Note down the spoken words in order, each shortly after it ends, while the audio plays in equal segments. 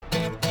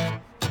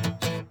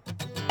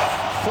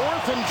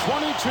4th and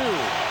 22.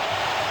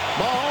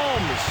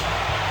 Mahomes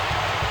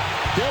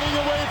getting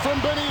away from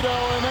Benito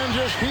and then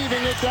just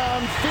heaving it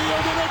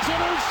downfield, and it's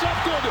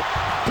intercepted.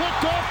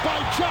 Picked off by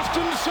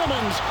Justin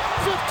Simmons.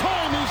 5th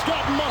time he's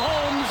gotten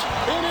Mahomes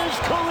in his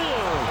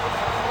career.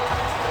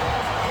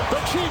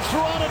 The Chiefs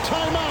are out of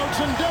timeouts,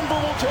 and Denver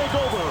will take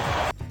over.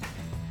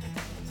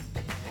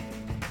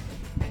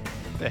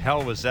 The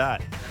hell was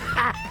that?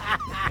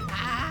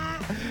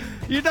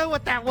 You know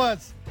what that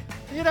was?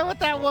 You know what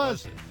that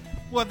was?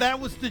 Well, that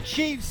was the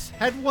Chiefs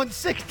had won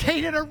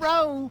 16 in a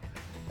row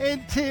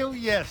until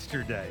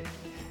yesterday.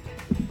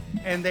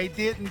 And they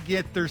didn't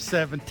get their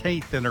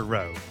 17th in a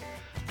row.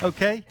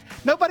 Okay?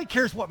 Nobody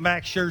cares what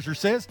Max Scherzer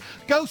says.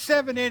 Go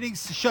 7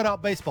 innings to shut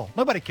out baseball.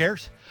 Nobody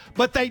cares.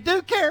 But they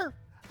do care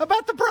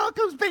about the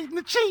Broncos beating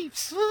the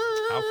Chiefs.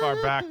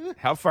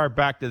 How far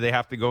back do they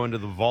have to go into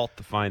the vault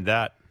to find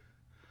that?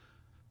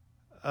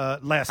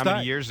 Last night. How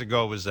many years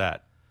ago was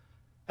that?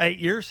 8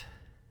 years.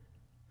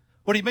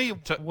 What do you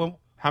mean? Well,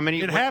 how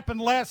many? It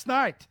happened last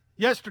night,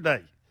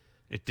 yesterday.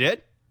 It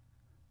did?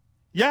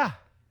 Yeah.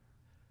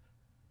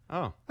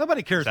 Oh.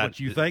 Nobody cares what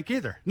you think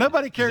either.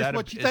 Nobody cares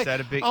what you think. Is that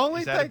a big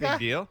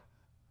deal?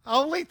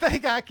 Only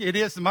thing it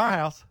is in my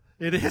house.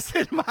 It is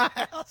in my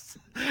house.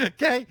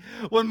 Okay?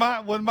 When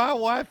my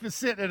wife is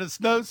sitting in a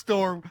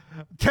snowstorm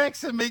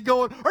texting me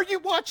going, "Are you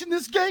watching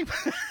this game?"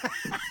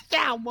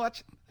 Yeah, I'm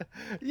watching.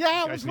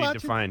 Yeah, I was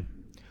watching.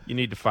 You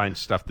need to find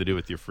stuff to do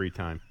with your free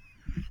time.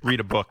 Read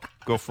a book.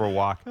 Go for a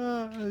walk.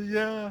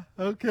 Yeah,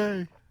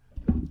 okay.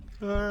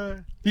 All right.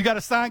 You got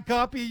a signed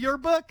copy of your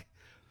book?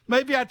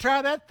 Maybe I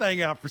try that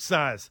thing out for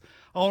size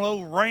on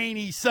old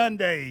rainy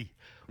Sunday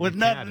with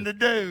nothing to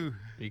do.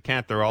 You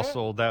can't. They're all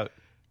sold out.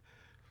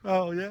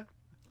 Oh, yeah?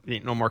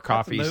 Ain't no more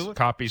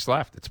copies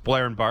left. It's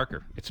Blair and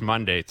Barker. It's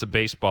Monday. It's a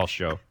baseball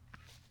show.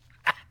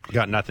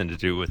 Got nothing to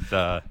do with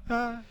who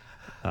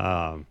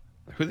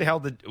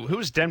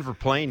was Denver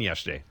playing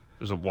yesterday?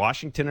 Was it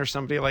Washington or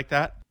somebody like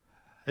that?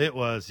 It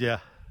was, yeah.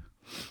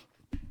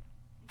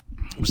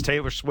 Was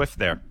Taylor Swift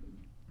there?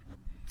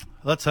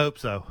 Let's hope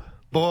so.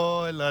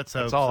 Boy, let's hope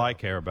so. That's all I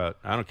care about.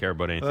 I don't care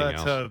about anything else.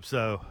 Let's hope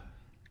so.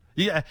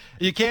 Yeah,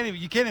 you can't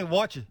even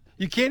watch it.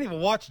 You can't even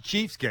watch a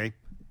Chiefs game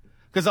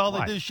because all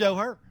they do is show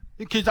her.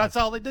 Because that's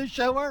all they do,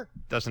 show her.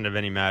 That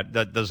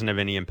doesn't have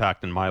any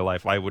impact in my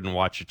life. I wouldn't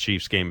watch a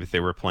Chiefs game if they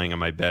were playing in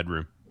my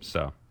bedroom.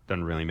 So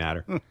doesn't really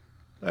matter.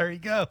 There you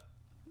go.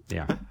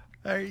 Yeah.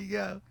 There you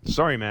go.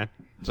 Sorry, man.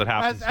 That's what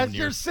happens as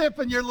you're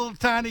sipping your little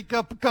tiny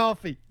cup of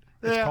coffee.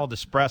 It's called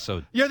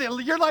espresso.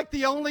 You're like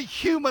the only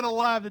human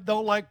alive that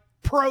don't like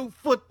pro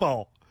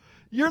football.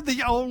 You're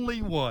the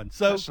only one.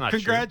 So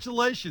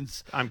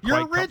congratulations. True. I'm quite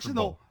You're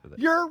original.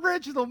 You're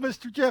original,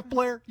 Mr. Jeff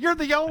Blair. You're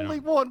the only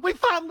one. We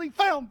finally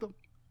found them.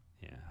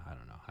 Yeah, I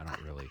don't know. I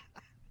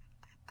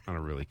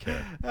don't really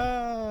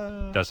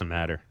care. Doesn't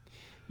matter.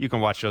 You can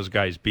watch those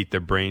guys beat their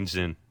brains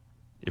in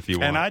if you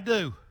want. And I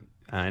do.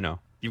 I know.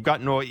 You've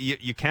got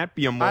you can't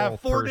be a moral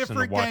person to watch the NFL. I have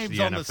 4 different games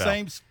on the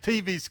same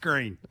TV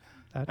screen.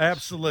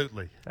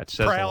 Absolutely. That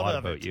says a lot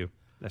about you.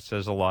 That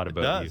says a lot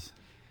about you.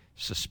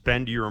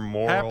 Suspend your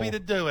Happy to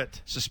do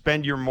it.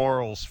 Suspend your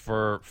morals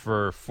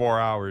for 4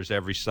 hours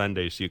every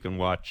Sunday so you can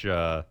watch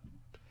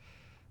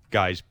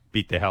guys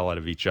beat the hell out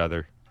of each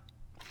other.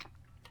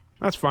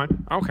 That's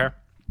fine. I don't care.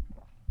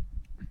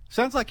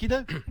 Sounds like you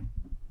do.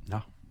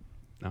 No.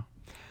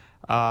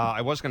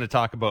 I was going to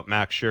talk about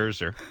Max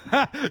Scherzer.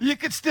 You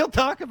could still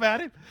talk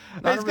about him.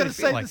 He's going to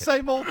say the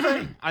same old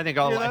thing. I think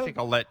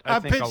I'll let. I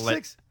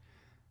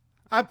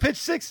pitched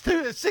 6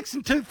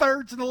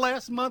 2/3 in the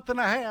last month and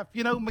a half.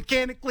 You know,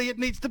 mechanically it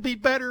needs to be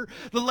better.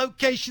 The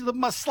location of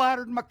my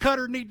slider and my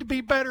cutter need to be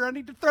better. I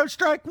need to throw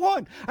strike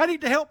 1. I need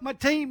to help my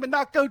team and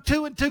not go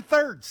 2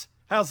 2/3.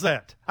 How's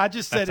that? I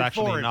just said it for him. That's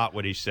actually not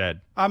what he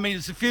said. I mean,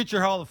 it's a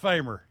future Hall of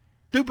Famer.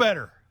 Do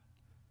better.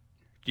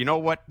 Do you know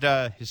what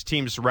his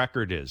team's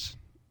record is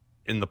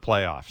in the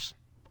playoffs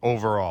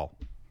overall?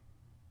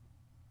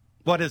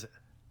 What is it?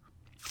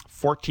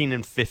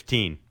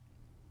 14-15.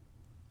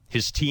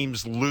 His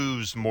teams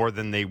lose more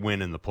than they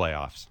win in the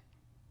playoffs.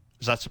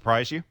 Does that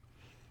surprise you?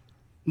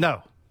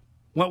 No.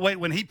 Wait,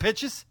 when he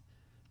pitches?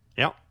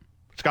 Yep.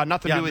 It's got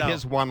nothing to do with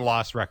his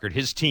one-loss record.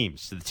 His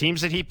teams, the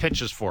teams that he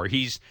pitches for,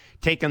 he's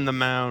taken the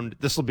mound.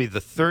 This will be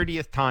the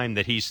 30th time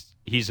that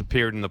he's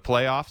appeared in the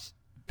playoffs,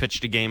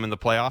 pitched a game in the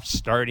playoffs,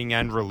 starting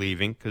and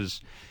relieving,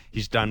 because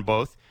he's done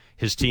both.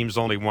 His team's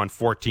only won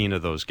 14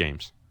 of those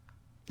games.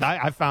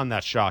 I found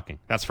that shocking.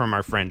 That's from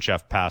our friend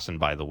Jeff Passan,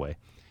 by the way.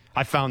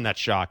 I found that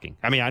shocking.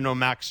 I mean, I know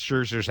Max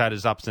Scherzer's had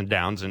his ups and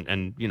downs,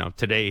 and you know,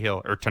 tonight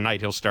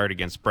he'll start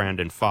against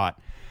Brandon Pfaadt.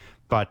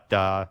 But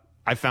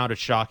I found it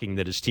shocking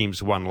that his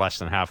team's won less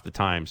than half the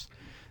times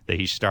that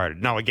he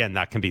started. Now, again,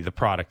 that can be the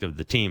product of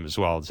the team as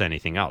well as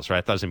anything else, right?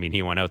 It doesn't mean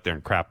he went out there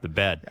and crapped the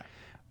bed. Yeah.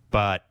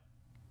 But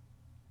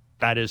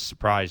that is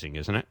surprising,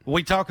 isn't it?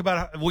 We talk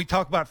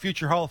about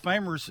future Hall of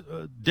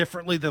Famers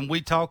differently than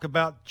we talk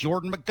about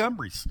Jordan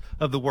Montgomerys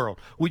of the world.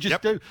 We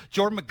just do.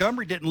 Jordan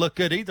Montgomery didn't look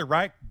good either,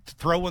 right?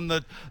 throwing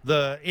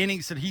the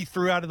innings that he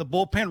threw out of the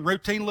bullpen.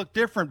 Routine looked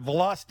different.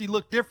 Velocity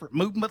looked different.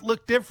 Movement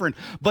looked different.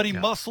 But he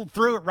muscled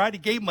through it, right? He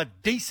gave him a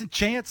decent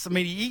chance. I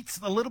mean, he eats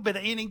a little bit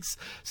of innings.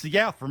 So,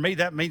 yeah, for me,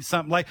 that means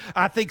something. Like,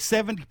 I think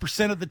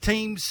 70% of the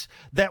teams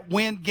that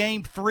win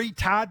Game 3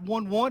 tied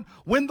 1-1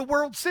 win the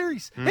World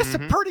Series. Mm-hmm. It's a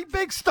pretty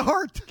big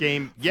start for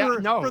the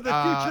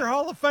future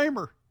Hall of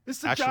Famer.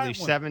 It's a actually giant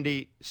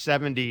one.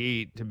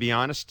 70, to be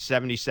honest,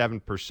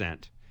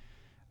 77%.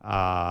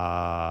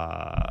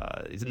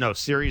 No,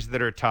 series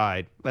that are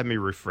tied. Let me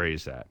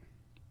rephrase that.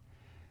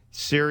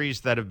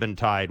 Series that have been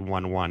tied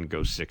 1-1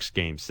 go 6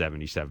 games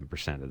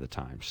 77% of the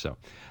time. So,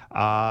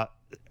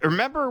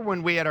 remember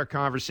when we had our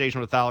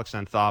conversation with Alex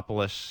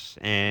Anthopoulos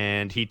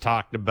and he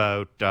talked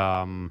about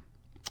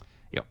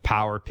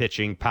power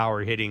pitching,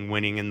 power hitting,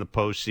 winning in the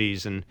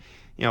postseason.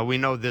 We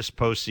know this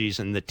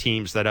postseason the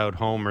teams that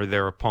out-homer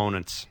their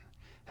opponents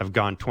have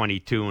gone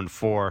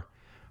 22-4.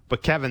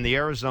 But, Kevin, the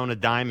Arizona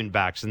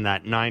Diamondbacks in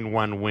that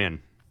 9-1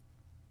 win,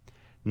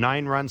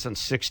 9 runs on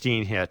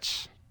 16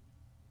 hits.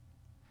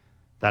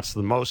 That's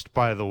the most,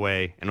 by the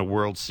way, in a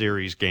World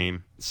Series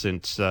game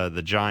since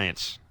the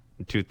Giants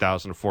in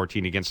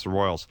 2014 against the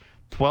Royals.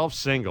 12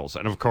 singles.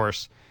 And, of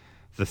course,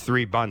 the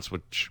 3 bunts,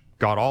 which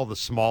got all the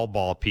small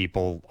ball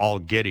people all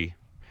giddy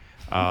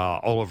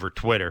all over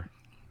Twitter.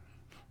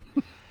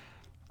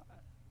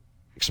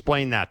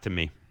 Explain that to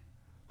me.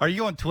 Are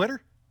you on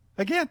Twitter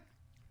again?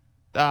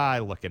 I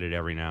look at it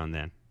every now and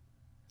then.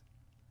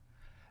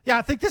 Yeah,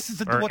 I think this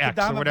is what X,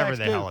 the Diamondbacks or whatever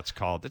the do. hell it's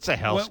called. It's a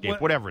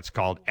hellscape, whatever it's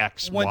called.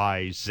 X,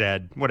 Y, Z,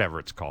 whatever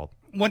it's called.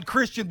 When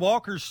Christian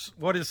Walker's,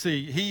 what is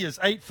he? He is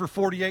 8 for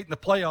 48 in the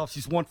playoffs.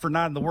 He's 1 for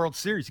 9 in the World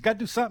Series. You got to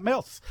do something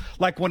else.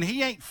 Like when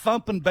he ain't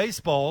thumping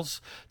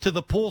baseballs to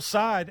the pull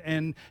side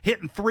and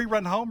hitting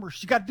 3-run homers,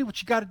 you got to do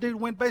what you got to do to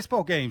win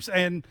baseball games.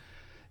 And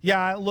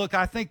yeah, look,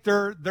 I think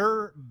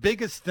their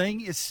biggest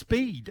thing is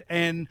speed.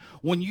 And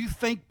when you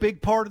think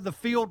big part of the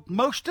field,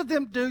 most of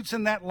them dudes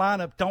in that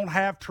lineup don't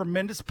have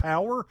tremendous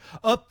power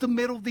up the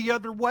middle the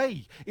other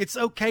way. It's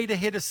okay to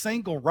hit a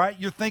single, right?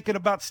 You're thinking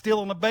about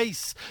stealing a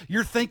base.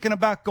 You're thinking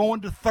about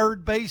going to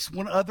third base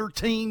when other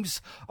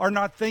teams are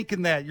not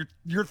thinking that.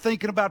 You're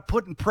thinking about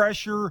putting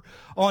pressure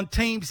on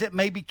teams that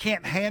maybe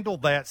can't handle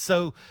that.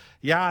 So,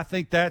 yeah, I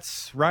think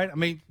that's right. I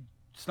mean,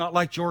 it's not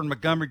like Jordan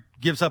Montgomery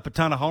gives up a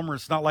ton of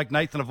homers. It's not like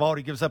Nathan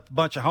Eovaldi gives up a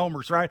bunch of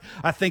homers, right?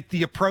 I think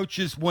the approach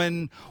is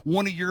when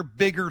one of your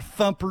bigger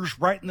thumpers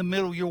right in the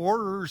middle of your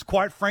orders,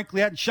 quite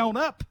frankly, hadn't shown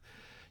up.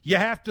 You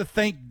have to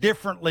think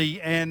differently.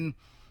 And,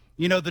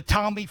 the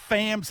Tommy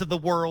Phams of the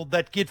world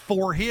that get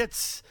 4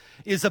 hits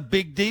is a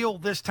big deal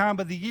this time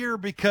of the year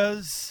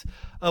because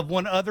of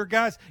when other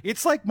guys.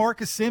 It's like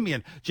Marcus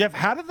Semien. Jeff,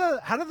 how do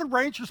the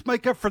Rangers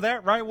make up for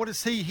that, right? What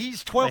is he?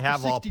 He's 12 They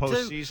have for 62. all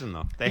postseason,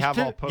 though. They have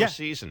all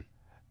postseason. Yeah.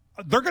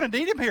 They're going to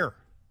need him here.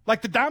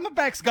 Like the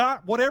Diamondbacks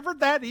got, whatever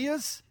that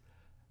is,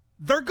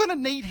 they're going to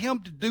need him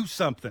to do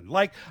something.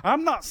 Like,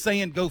 I'm not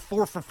saying go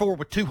 4 for 4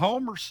 with 2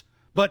 homers,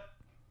 but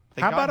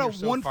how about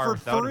a 1 for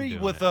 3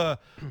 with a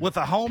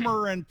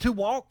homer and 2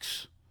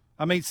 walks?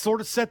 I mean,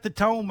 sort of set the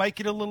tone, make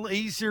it a little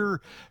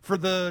easier for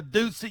the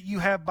dudes that you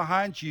have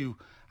behind you.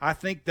 I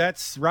think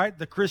that's right.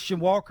 The Christian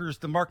Walkers,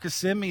 the Marcus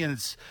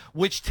Semiens,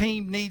 which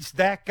team needs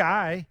that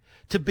guy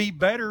to be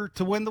better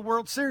to win the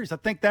World Series? I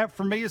think that,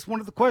 for me, is one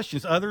of the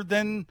questions, other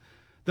than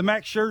the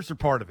Max Scherzer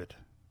part of it,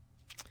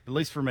 at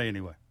least for me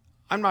anyway.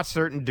 I'm not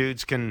certain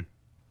dudes can,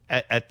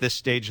 at this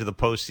stage of the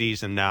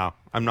postseason now,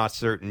 I'm not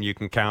certain you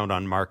can count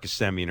on Marcus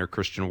Semien or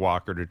Christian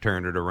Walker to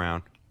turn it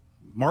around.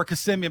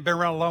 Marcus Semien been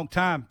around a long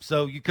time,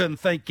 so you couldn't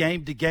think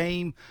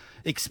game-to-game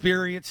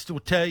experience will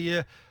tell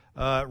you.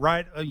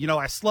 Right.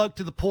 I slug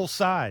to the pull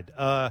side.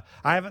 I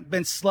haven't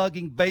been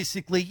slugging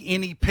basically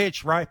any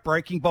pitch, right?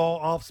 Breaking ball,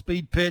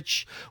 off-speed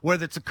pitch,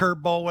 whether it's a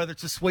curveball, whether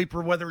it's a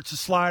sweeper, whether it's a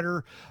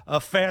slider,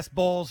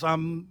 fastballs.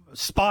 I'm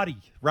spotty,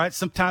 right?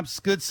 Sometimes it's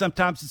good,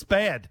 sometimes it's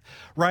bad,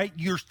 right?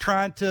 You're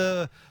trying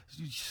to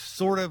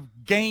sort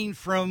of gain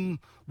from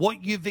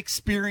what you've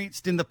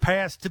experienced in the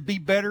past to be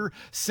better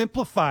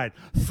simplified.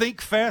 Think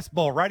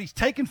fastball, right? He's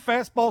taking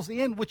fastballs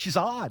in, which is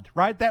odd,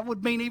 right? That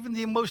would mean even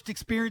the most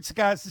experienced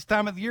guys this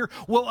time of the year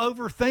will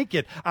overthink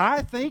it.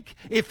 I think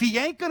if he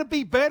ain't going to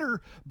be better,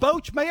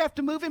 Boch may have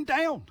to move him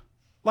down.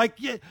 Like,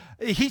 yeah,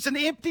 he's an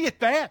empty at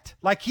bat.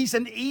 Like, he's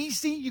an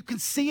easy, you can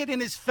see it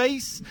in his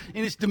face,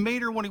 in his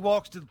demeanor when he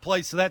walks to the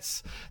plate. So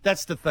that's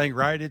the thing,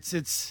 right?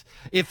 It's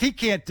if he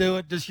can't do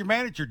it, does your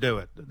manager do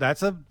it?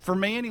 That's for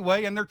me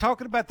anyway. And they're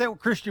talking about that with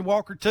Christian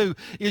Walker too,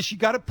 is you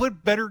got to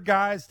put better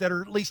guys that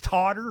are at least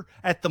hotter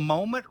at the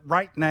moment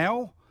right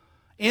now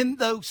in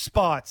those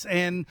spots.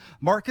 And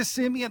Marcus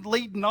Semien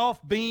leading off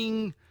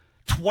being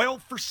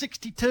 12 for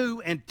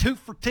 62 and 2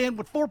 for 10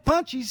 with 4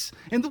 punches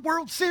in the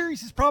World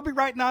Series is probably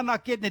right now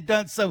not getting it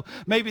done. So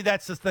maybe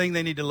that's the thing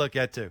they need to look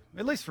at too,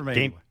 at least for me.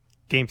 Anyway.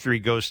 Game 3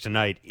 goes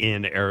tonight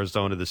in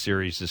Arizona. The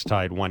series is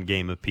tied 1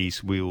 game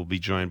apiece. We will be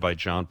joined by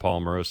John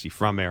Paul Morosi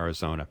from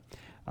Arizona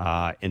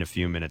in a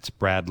few minutes.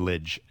 Brad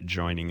Lidge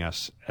joining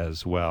us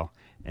as well.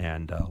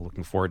 And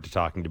looking forward to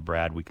talking to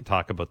Brad. We can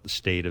talk about the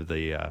state of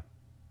the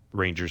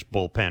Rangers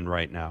bullpen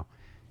right now.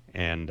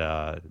 And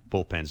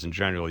bullpens in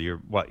general,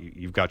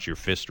 you've got your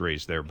fist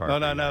raised there,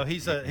 Bart. No.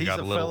 He's a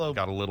fellow.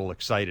 Got a little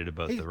excited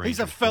about the Rangers. He's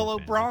a fellow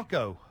bullpen.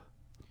 Bronco.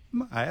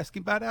 I asked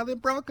him about how the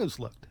Broncos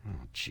looked.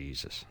 Oh,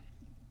 Jesus.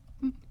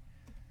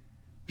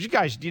 You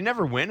guys, do you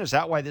never win? Is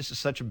that why this is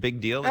such a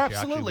big deal that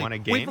Absolutely. you actually won a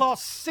game? We've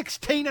lost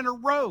 16 in a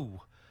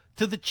row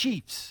to the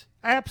Chiefs.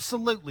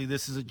 Absolutely,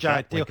 this is a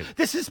giant deal.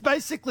 This is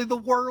basically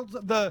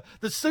the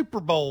Super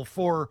Bowl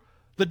for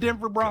the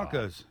Denver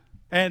Broncos.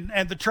 And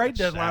the trade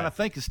deadline, I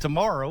think, is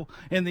tomorrow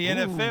in the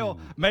NFL.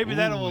 Maybe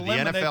that'll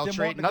eliminate the NFL them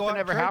trade. Nothing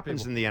ever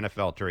happens people. in the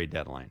NFL trade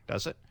deadline,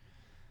 does it?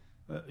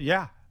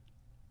 Yeah,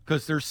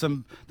 because there's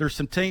some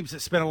teams that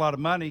spend a lot of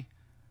money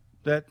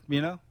that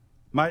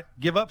might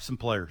give up some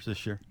players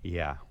this year.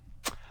 Yeah.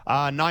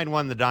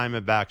 9-1, the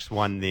Diamondbacks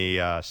won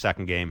the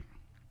second game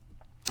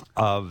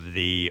of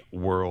the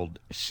World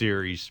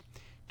Series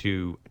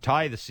to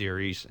tie the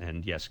series.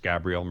 And, yes,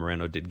 Gabriel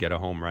Moreno did get a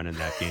home run in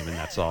that game, and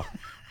that's all.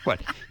 What?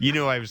 You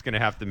knew I was going to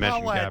have to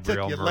mention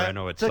Gabriel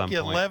Moreno at some point. It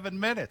took you 11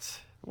 minutes.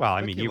 Well,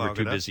 I mean, you were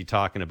too busy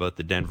talking about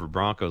the Denver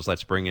Broncos.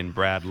 Let's bring in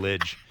Brad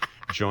Lidge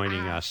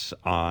joining us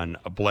on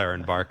Blair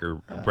and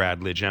Barker. Brad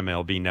Lidge,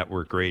 MLB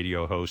Network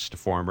radio host,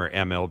 former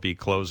MLB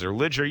closer.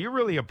 Lidge, are you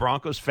really a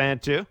Broncos fan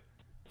too?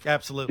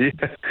 Absolutely.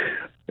 Yeah.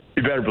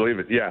 You better believe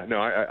it. Yeah. No,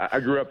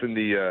 I grew up in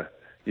the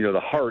the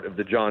heart of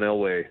the John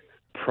Elway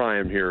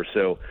prime here.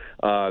 So,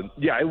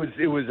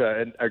 it was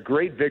a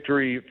great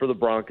victory for the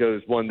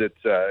Broncos, one that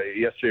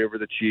yesterday over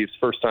the Chiefs,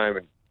 first time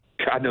in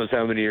God knows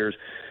how many years.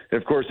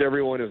 And, of course,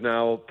 everyone is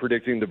now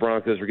predicting the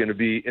Broncos are going to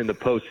be in the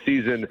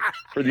postseason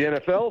for the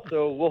NFL.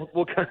 So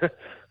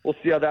we'll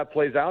see how that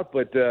plays out.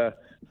 But,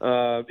 today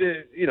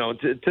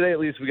at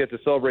least we get to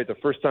celebrate the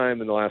first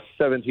time in the last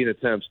 17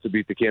 attempts to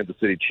beat the Kansas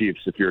City Chiefs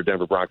if you're a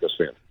Denver Broncos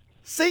fan.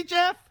 See,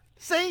 Jeff?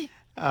 See?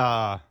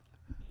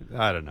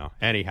 I don't know.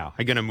 Anyhow,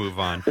 I'm gonna move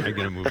on.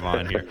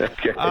 Here.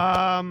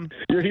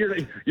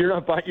 Okay. You're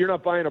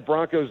not buying a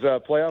Broncos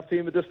playoff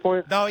team at this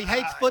point. No, he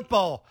hates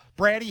football.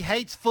 Brad, he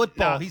hates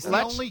football. He's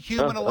the only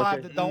human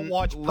alive that don't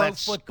watch pro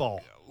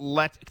football.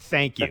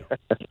 Thank you.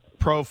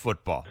 Pro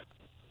football.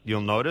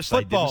 You'll notice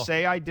football. I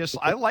didn't say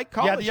I like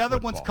college. Yeah, the other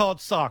football. one's called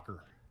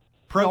soccer.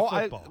 Pro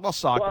football.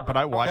 Soccer, but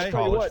I watch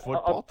college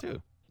football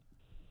too.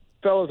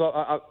 Fellas,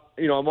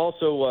 I'm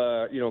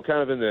also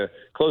kind of in the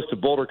close to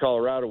Boulder,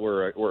 Colorado,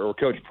 where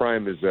Coach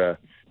Prime has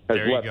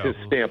left his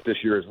stamp this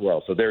year as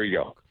well. So there you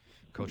go.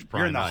 Coach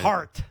Prime. You're in the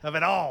heart of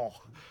it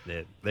all.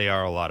 They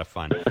are a lot of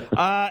fun.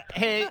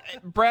 Hey,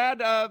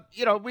 Brad,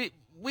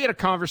 we had a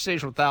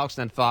conversation with Alex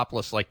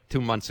Anthopoulos like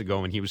 2 months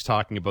ago, and he was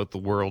talking about the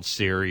World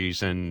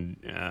Series and,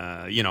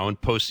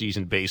 and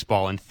postseason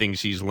baseball and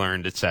things he's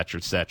learned, et cetera,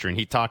 et cetera. And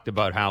he talked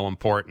about how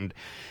important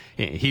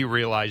he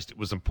realized it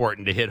was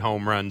important to hit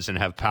home runs and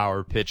have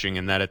power pitching,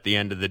 and that at the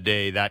end of the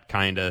day, that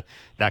can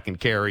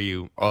carry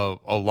you a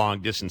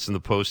long distance in the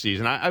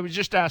postseason. I was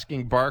just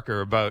asking Barker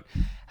about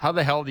how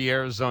the hell the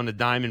Arizona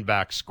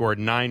Diamondbacks scored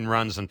 9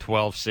 runs and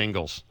 12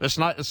 singles. It's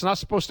not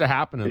supposed to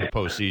happen in the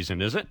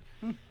postseason, is it?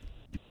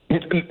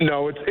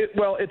 No,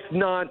 it's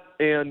not.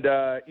 And,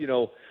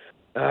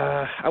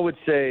 I would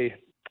say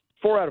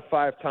 4 out of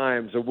 5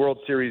 times a World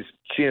Series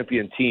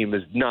champion team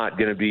is not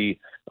going to be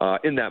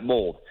in that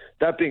mold.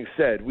 That being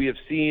said, we have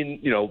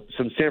seen,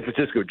 some San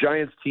Francisco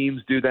Giants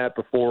teams do that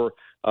before.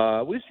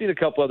 We've seen a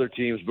couple other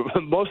teams,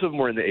 but most of them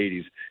were in the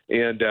 80s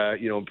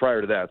and,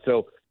 prior to that.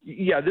 So,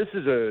 yeah, this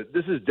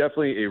is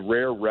definitely a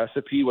rare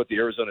recipe, what the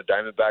Arizona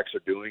Diamondbacks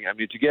are doing. I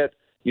mean, to get,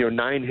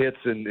 9 hits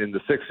in the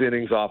 6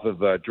 innings off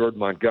of Jordan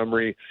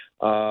Montgomery,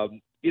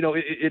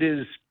 it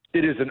is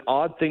an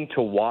odd thing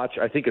to watch,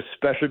 I think,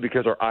 especially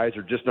because our eyes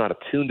are just not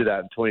attuned to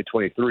that in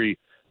 2023,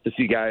 to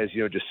see guys,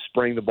 just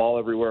spraying the ball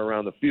everywhere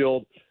around the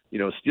field,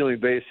 stealing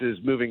bases,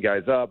 moving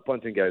guys up,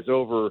 bunting guys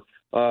over.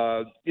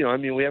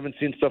 We haven't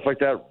seen stuff like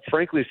that,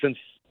 frankly, since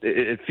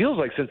it feels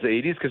like since the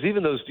 80s, because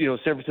even those,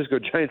 San Francisco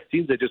Giants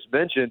teams I just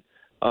mentioned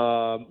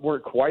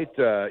weren't quite,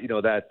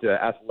 that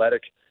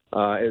athletic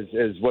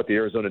as what the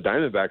Arizona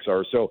Diamondbacks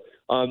are. So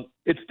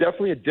it's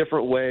definitely a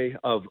different way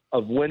of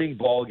winning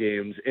ball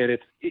games, and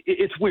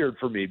it's weird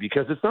for me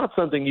because it's not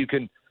something you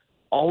can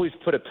always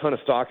put a ton of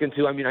stock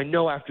into. I mean, I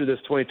know after this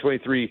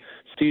 2023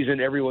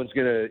 season, everyone's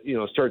going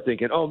to, start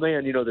thinking, oh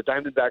man, the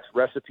Diamondbacks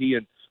recipe,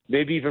 and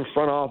maybe even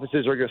front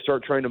offices are going to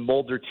start trying to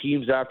mold their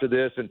teams after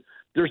this. And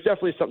there's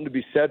definitely something to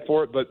be said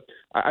for it. But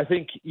I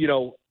think,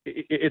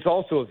 it's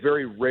also a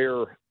very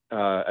rare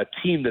a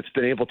team that's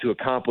been able to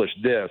accomplish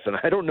this. And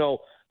I don't know,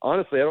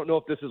 honestly, I don't know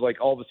if this is like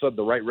all of a sudden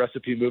the right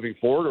recipe moving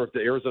forward, or if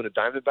the Arizona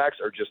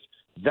Diamondbacks are just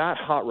that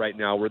hot right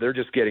now where they're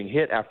just getting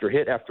hit after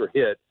hit after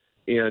hit.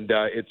 And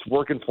it's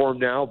working for him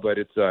now, but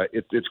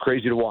it's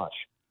crazy to watch.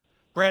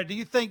 Brad, do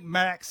you think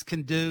Max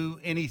can do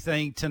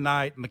anything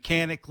tonight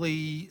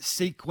mechanically,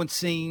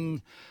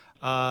 sequencing,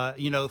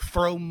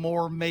 throw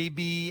more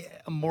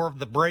of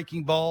the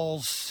breaking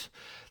balls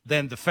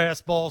than the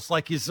fastballs?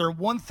 Like, is there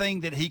one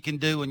thing that he can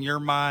do in your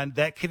mind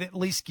that could at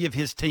least give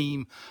his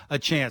team a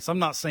chance? I'm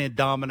not saying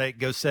dominate,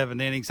 go 7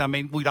 innings. I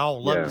mean, we'd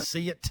all love to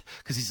see it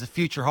because he's a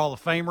future Hall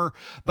of Famer,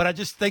 but I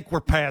just think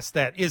we're past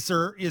that. Is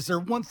there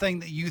one thing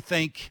that you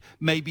think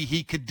maybe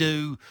he could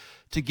do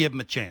to give him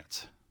a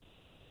chance?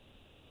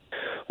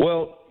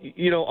 Well,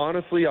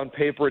 honestly, on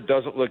paper, it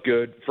doesn't look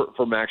good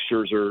for Max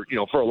Scherzer,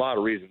 for a lot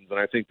of reasons. And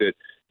I think that,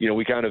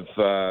 we kind of,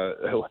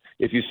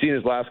 if you've seen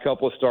his last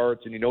couple of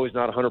starts and he's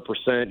not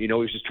 100%,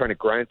 he's just trying to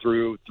grind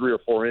through 3 or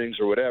 4 innings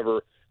or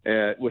whatever,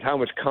 with how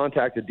much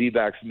contact the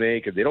D-backs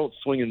make, and they don't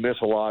swing and miss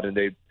a lot, and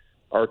they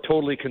are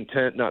totally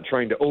content not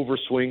trying to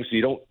overswing, so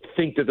you don't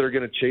think that they're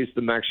going to chase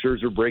the Max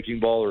Scherzer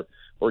breaking ball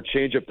or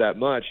change up that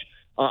much.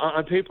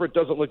 On paper, it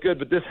doesn't look good,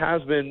 but this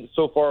has been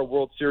so far a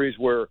World Series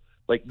where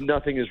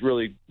nothing is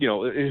really,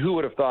 who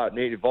would have thought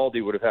Nate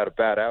Eovaldi would have had a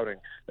bad outing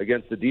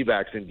against the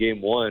D-backs in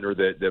Game 1, or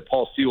that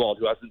Paul Sewald,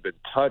 who hasn't been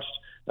touched,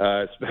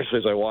 especially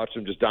as I watched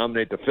him just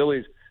dominate the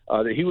Phillies,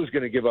 that he was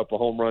going to give up a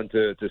home run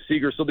to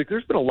Seager. So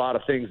there's been a lot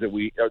of things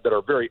that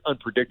are very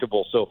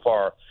unpredictable so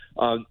far.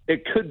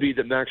 It could be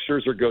that Max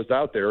Scherzer goes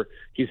out there,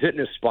 he's hitting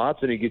his spots,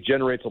 and he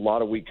generates a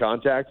lot of weak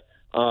contact.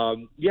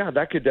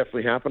 That could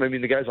definitely happen. I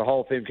mean, the guy's a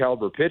Hall of Fame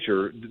caliber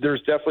pitcher.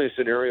 There's definitely a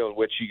scenario in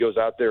which he goes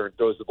out there and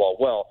throws the ball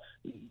well.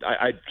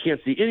 I can't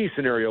see any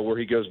scenario where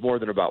he goes more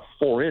than about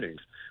 4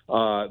 innings.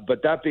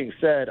 But that being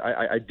said,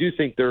 I do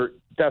think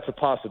that's a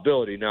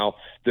possibility. Now,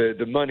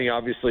 the money,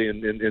 obviously,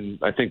 and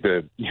I think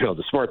the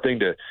smart thing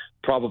to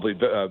probably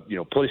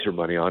place your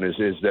money on is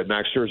that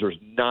Max Scherzer is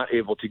not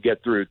able to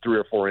get through 3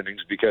 or 4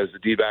 innings because the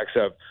D-backs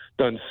have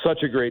done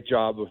such a great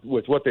job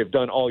with what they've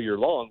done all year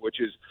long,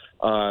 which is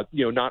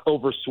not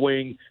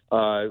overswing,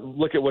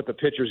 look at what the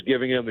pitcher's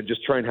giving him, and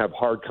just try and have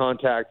hard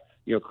contact,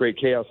 create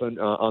chaos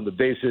on the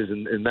bases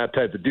and that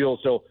type of deal.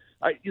 So.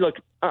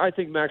 I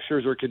think Max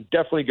Scherzer can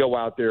definitely go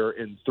out there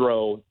and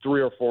throw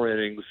 3 or 4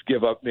 innings,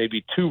 give up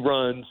maybe 2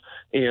 runs,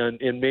 and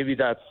maybe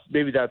that's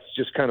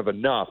just kind of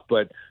enough.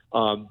 But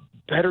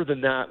better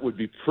than that would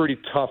be pretty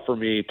tough for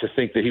me to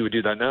think that he would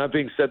do that. Now, that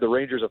being said, the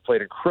Rangers have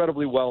played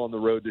incredibly well on the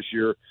road this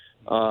year,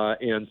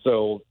 and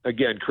so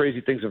again,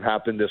 crazy things have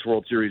happened this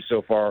World Series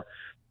so far.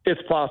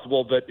 It's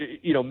possible, but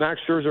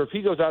Max Scherzer, if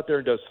he goes out there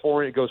and goes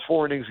 4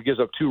 innings and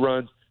gives up 2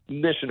 runs,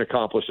 mission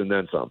accomplished and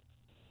then some.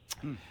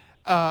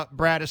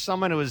 Brad, as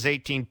someone who has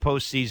 18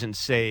 postseason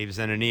saves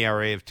and an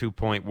ERA of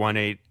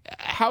 2.18,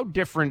 how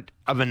different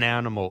of an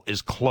animal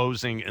is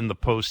closing in the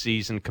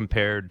postseason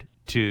compared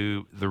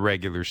to the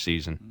regular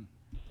season?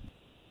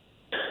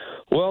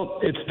 Well,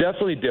 it's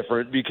definitely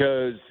different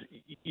because,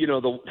 in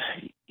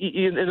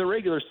the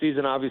regular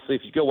season, obviously,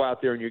 if you go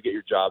out there and you get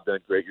your job done,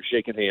 great, you're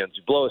shaking hands,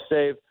 you blow a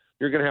save,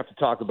 you're going to have to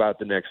talk about it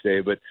the next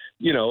day, but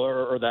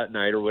or that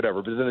night or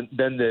whatever. But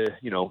then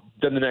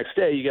the next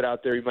day you get out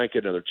there, you might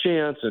get another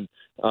chance, and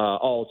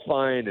all is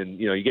fine, and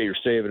you get your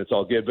save, and it's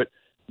all good. But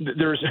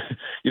there's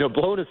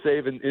blowing a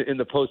save in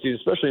the postseason,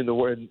 especially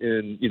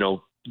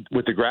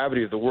with the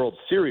gravity of the World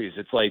Series,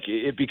 it's like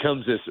it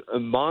becomes this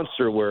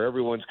monster where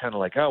everyone's kind of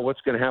like, oh, what's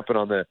going to happen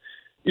on the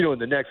in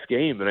the next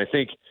game? And I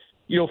think.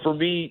 For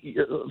me,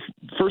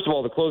 first of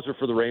all, the closer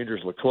for the Rangers,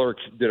 Leclerc,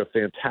 did a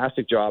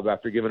fantastic job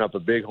after giving up a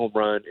big home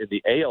run in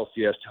the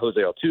ALCS to Jose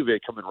Altuve,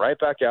 coming right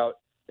back out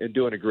and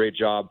doing a great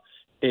job.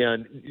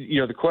 And,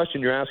 the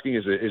question you're asking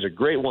is a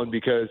great one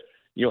because,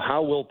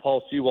 how will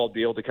Paul Sewald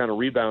be able to kind of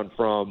rebound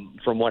from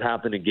what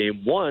happened in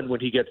Game 1 when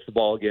he gets the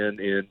ball again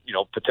in,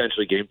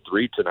 potentially Game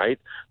 3 tonight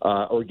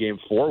or Game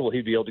 4? Will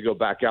he be able to go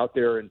back out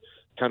there and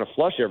kind of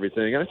flush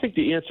everything? And I think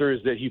the answer is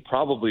that he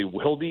probably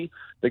will be.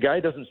 The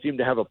guy doesn't seem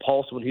to have a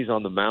pulse when he's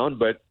on the mound,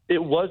 but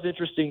it was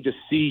interesting to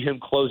see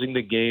him closing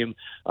the game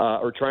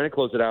or trying to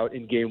close it out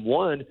in Game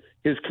 1.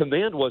 His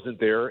command wasn't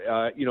there,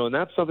 and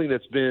that's something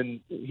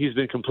he's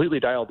been completely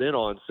dialed in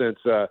on since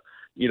the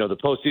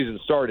postseason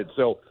started.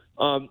 So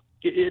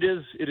it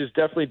is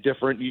definitely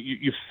different.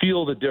 You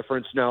feel the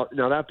difference now.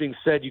 Now that being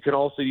said, you can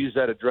also use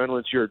that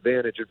adrenaline to your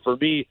advantage. And for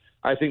me,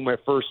 I think my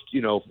first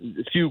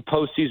few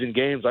postseason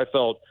games, I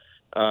felt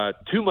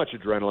too much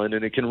adrenaline,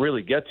 and it can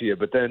really get to you.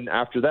 But then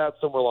after that,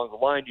 somewhere along the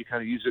line, you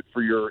kind of use it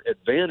for your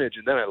advantage.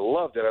 And then I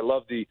loved it. I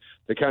loved the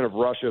kind of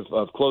rush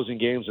of closing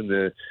games in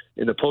the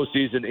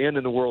postseason and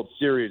in the World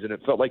Series, and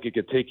it felt like it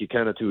could take you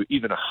kind of to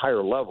even a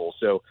higher level.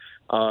 So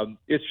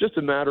it's just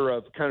a matter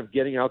of kind of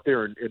getting out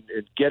there and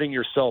getting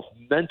yourself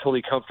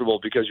mentally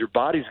comfortable because your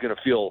body's going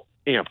to feel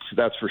amped,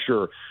 that's for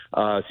sure.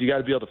 So you got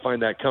to be able to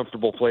find that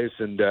comfortable place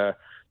and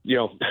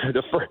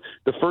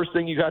the first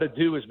thing you got to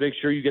do is make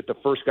sure you get the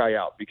first guy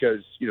out because,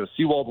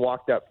 Sewald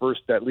walked that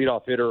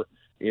leadoff hitter.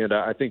 And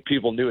I think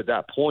people knew at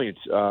that point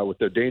with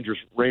the dangerous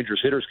Rangers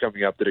hitters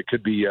coming up that it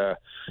could be a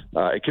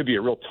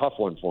real tough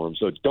one for him.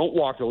 So don't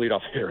walk the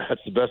leadoff hitter.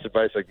 That's the best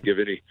advice I can give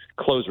any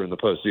closer in the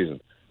postseason.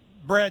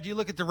 Brad, you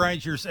look at the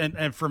Rangers,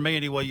 and for me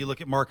anyway, you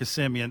look at Marcus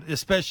Semien,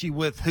 especially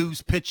with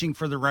who's pitching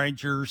for the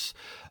Rangers,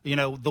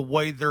 the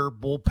way their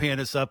bullpen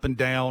is up and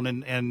down,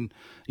 and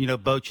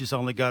Boch has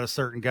only got a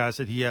certain guys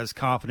that he has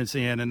confidence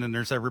in, and then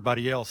there's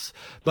everybody else.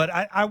 But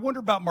I wonder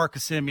about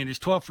Marcus Semien. He's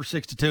 12 for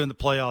 62 in the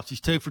playoffs.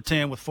 He's 2 for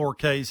 10 with 4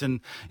 Ks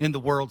in the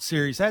World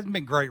Series. Hasn't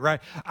been great, right?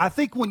 I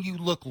think when you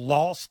look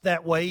lost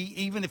that way,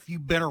 even if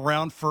you've been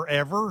around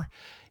forever,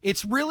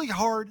 it's really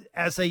hard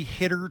as a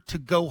hitter to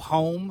go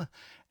home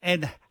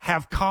and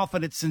have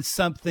confidence in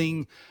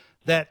something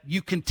that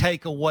you can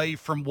take away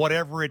from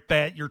whatever at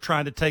bat you're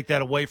trying to take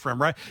that away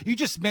from, right? You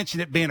just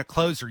mentioned it being a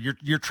closer.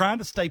 You're trying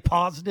to stay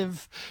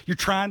positive. You're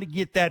trying to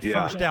get that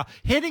first out.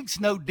 Hitting's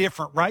no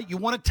different, right? You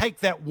want to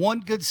take that one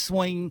good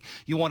swing.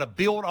 You want to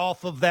build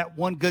off of that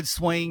one good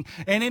swing,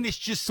 and then it's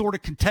just sort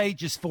of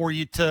contagious for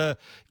you to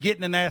get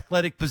in an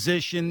athletic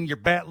position. Your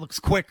bat looks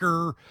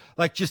quicker,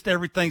 like just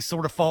everything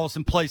sort of falls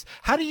in place.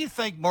 How do you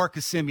think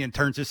Marcus Semien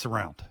turns this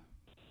around?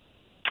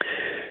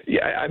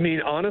 Yeah, I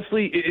mean,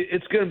 honestly,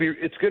 it's going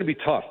to be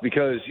tough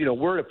because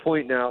we're at a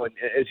point now, and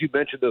as you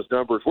mentioned those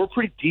numbers, we're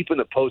pretty deep in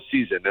the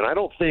postseason, and I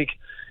don't think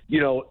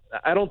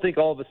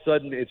all of a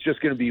sudden it's just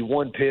going to be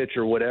one pitch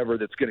or whatever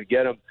that's going to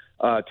get him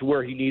to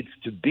where he needs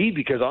to be.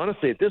 Because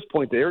honestly, at this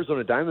point, the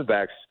Arizona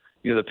Diamondbacks,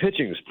 the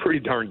pitching is pretty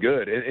darn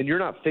good, and you're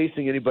not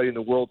facing anybody in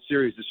the World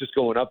Series that's just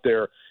going up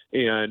there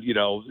and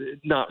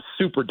not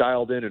super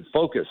dialed in and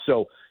focused.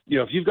 So.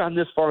 If you've gotten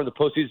this far in the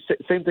postseason,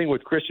 same thing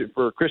with Christian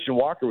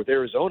Walker with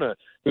Arizona,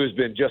 who has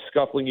been just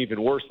scuffling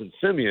even worse than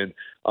Semien.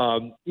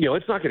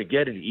 It's not going to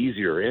get any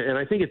easier. And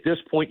I think at this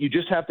point, you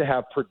just have to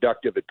have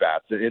productive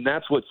at-bats. And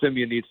that's what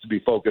Semien needs to be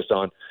focused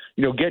on.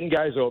 Getting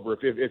guys over.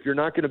 If you're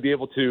not going to be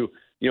able to,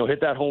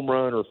 hit that home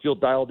run or feel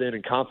dialed in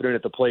and confident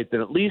at the plate,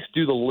 then at least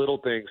do the little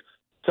things.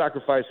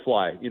 Sacrifice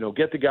fly,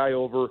 get the guy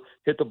over,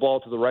 hit the ball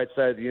to the right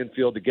side of the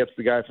infield that gets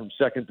the guy from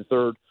second to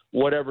third,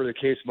 whatever the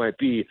case might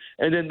be.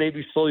 And then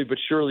maybe slowly but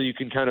surely you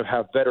can kind of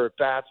have better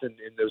at-bats and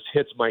those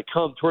hits might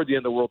come toward the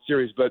end of the World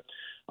Series. But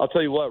I'll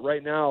tell you what,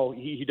 right now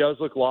he does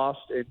look lost.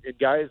 And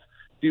guys,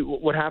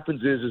 what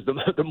happens is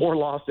the more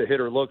lost a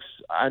hitter looks,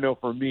 I know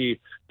for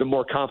me, the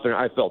more confident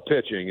I felt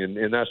pitching.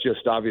 And that's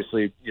just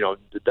obviously,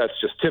 that's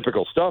just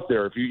typical stuff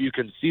there. If you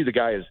can see the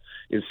guy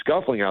is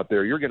scuffling out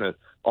there, you're going to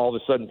all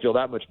of a sudden feel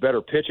that much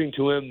better pitching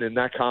to him, then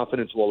that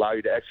confidence will allow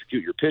you to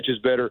execute your pitches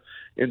better.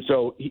 And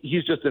so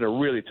he's just in a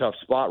really tough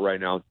spot right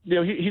now.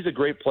 He's a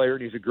great player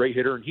and he's a great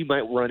hitter, and he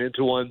might run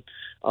into one.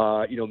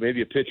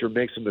 Maybe a pitcher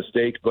makes a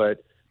mistake,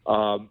 but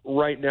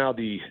right now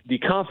the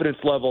confidence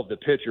level of the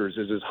pitchers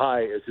is as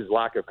high as his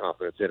lack of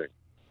confidence hitting.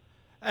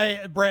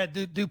 Hey, Brad,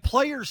 do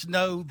players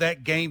know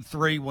that Game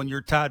 3 when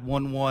you're tied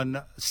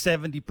 1-1,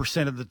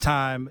 70% of the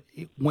time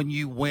when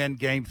you win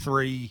Game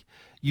 3,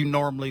 you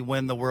normally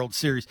win the World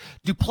Series?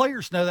 Do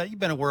players know that? You've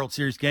been in World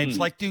Series games.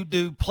 Like,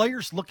 do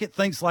players look at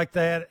things like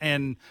that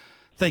and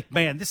think,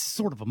 man, this is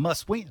sort of a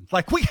must-win?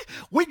 Like, we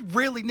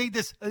really need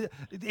this.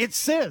 It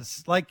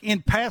says, like,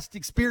 in past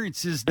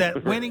experiences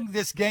that winning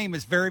this game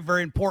is very,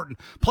 very important.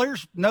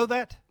 Players know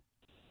that?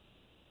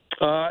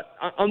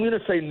 I'm going to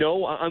say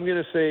no. I'm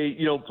going to say,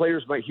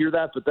 players might hear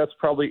that, but that's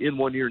probably in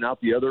one ear and out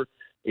the other.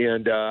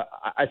 And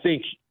I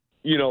think,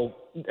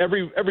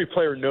 every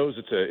player knows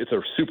it's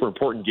a super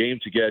important game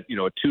to get,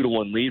 a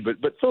 2-1 lead,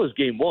 but so is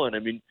Game 1. I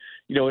mean,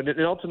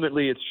 and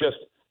ultimately it's just,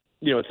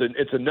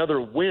 it's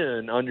another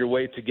win on your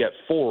way to get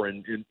 4.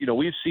 And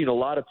we've seen a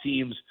lot of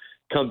teams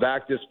come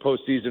back this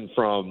postseason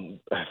from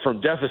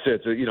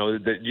deficits,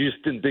 that you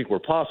just didn't think were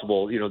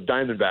possible.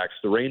 Diamondbacks,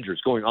 the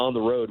Rangers going on the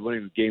road,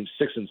 winning games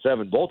 6 and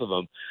 7, both of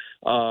them.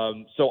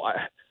 So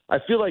I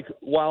feel like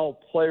while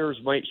players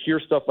might hear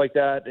stuff like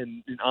that,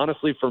 and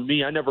honestly, for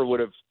me, I never would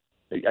have.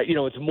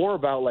 It's more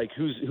about like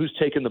who's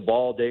taking the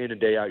ball day in and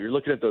day out. You're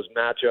looking at those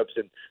matchups,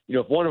 and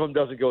if one of them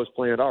doesn't go as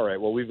planned, all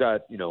right, well, we've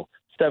got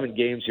 7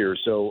 games here.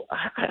 So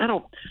I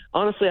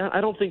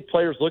don't think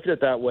players look at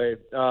it that way.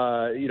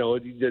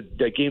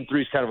 That Game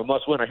 3 is kind of a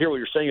must win. I hear what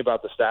you're saying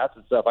about the stats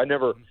and stuff. I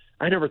never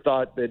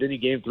thought that any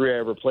Game 3 I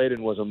ever played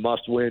in was a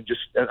must win,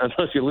 just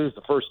unless you lose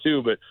the first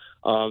 2. But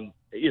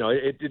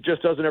it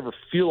just doesn't ever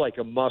feel like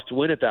a must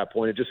win at that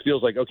point. It just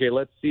feels like, okay,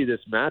 let's see this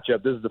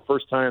matchup. This is the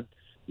first time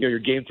your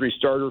Game 3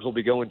 starters will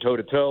be going toe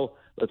to toe.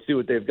 Let's see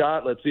what they've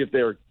got. Let's see if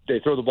they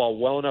throw the ball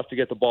well enough to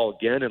get the ball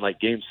again in like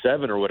Game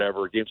 7 or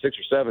whatever, Game 6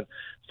 or 7.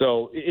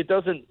 So it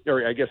doesn't,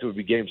 or I guess it would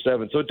be Game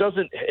 7. So it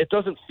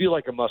doesn't feel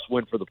like a must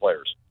win for the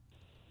players.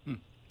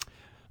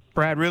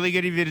 Brad, really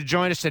good of you to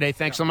join us today.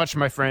 Thanks so much,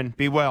 my friend.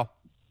 Be well.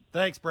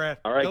 Thanks, Brad.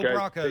 All right, Go guys.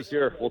 Broncos. Take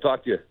care. We'll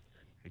talk to you.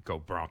 Go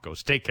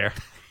Broncos. Take care.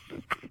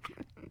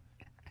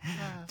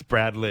 It's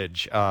Brad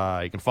Lidge.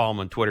 You can follow him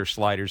on Twitter,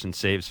 Sliders and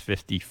Saves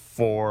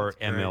 54,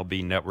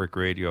 MLB Network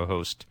radio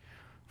host,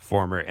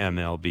 former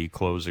MLB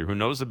closer, who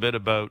knows a bit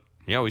about,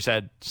 he's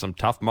had some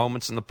tough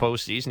moments in the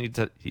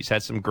postseason. He's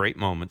had some great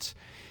moments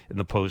in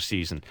the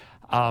postseason.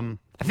 I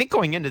think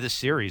going into this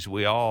series,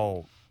 we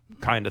all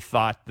kind of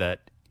thought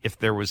that if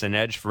there was an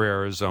edge for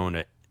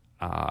Arizona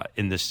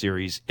in this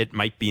series, it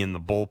might be in the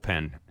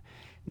bullpen.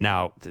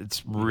 Now,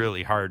 it's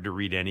really hard to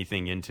read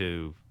anything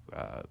into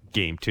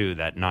Game 2,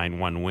 that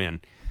 9-1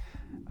 win.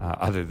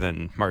 Other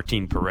than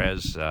Martin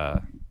Perez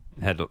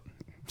had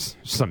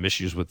some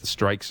issues with the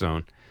strike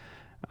zone,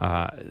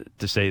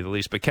 to say the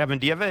least. But Kevin,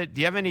 do you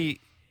have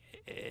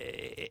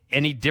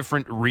any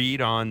different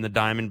read on the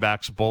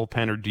Diamondbacks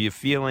bullpen, or do you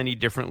feel any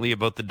differently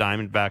about the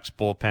Diamondbacks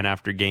bullpen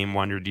after Game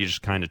 1, or do you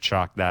just kind of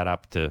chalk that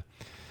up to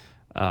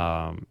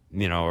a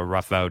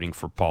rough outing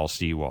for Paul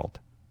Sewald?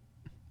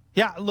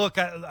 Yeah, look,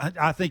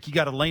 I think you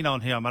got to lean on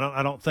him.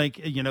 I don't think,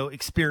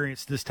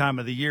 experience this time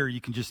of the year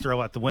you can just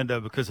throw out the window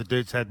because the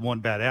dude's had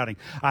one bad outing.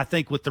 I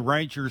think with the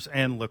Rangers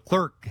and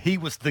Leclerc, he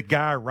was the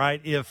guy,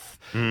 right? If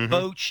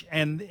Boch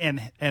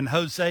and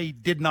Jose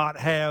did not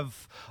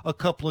have a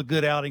couple of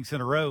good outings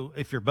in a row,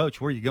 if you're Boch,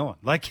 where are you going?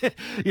 Like,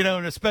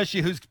 and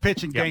especially who's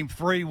pitching Game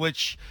 3,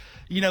 which,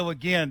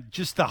 again,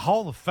 just the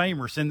Hall of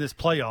Famers in this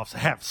playoffs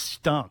have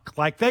stunk.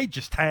 Like, they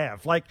just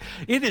have. Like,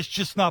 it has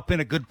just not been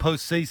a good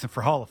postseason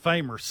for Hall of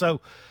Famers. So,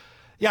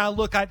 yeah,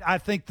 look, I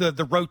think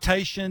the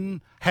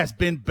rotation has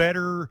been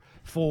better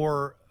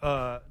for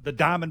the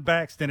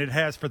Diamondbacks than it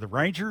has for the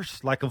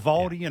Rangers, like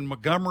Eovaldi and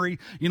Montgomery.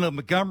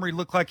 Montgomery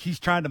looked like he's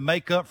trying to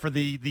make up for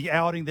the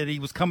outing that he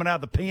was coming out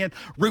of the pen.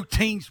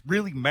 Routines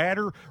really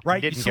matter,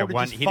 right? He didn't have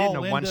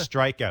one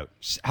strikeout.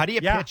 How do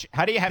you pitch?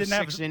 How do you have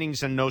 6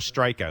 innings and no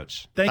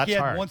strikeouts? I think he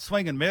had one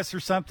swing and miss or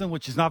something,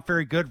 which is not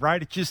very good,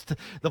 right? It's just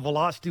the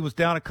velocity was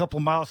down a couple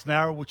of miles an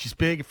hour, which is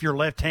big if you're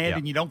left-handed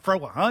and you don't throw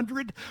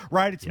 100,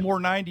 right? It's more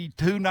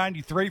 92,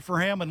 93 for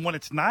him, and when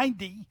it's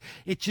 90,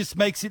 it just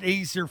makes it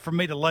easier for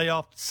me to lay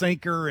off the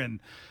sinker and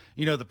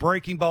the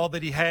breaking ball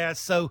that he has.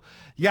 So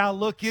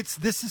look,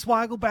 this is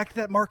why I go back to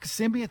that Marcus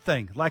Semien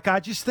thing. Like, I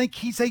just think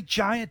he's a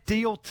giant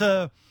deal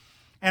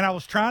and I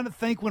was trying to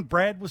think when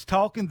Brad was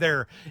talking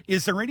there,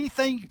 is there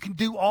anything you can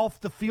do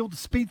off the field to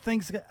speed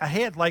things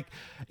ahead? Like,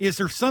 is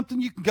there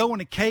something you can go in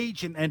a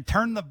cage and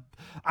turn the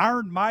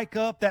iron mic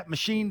up, that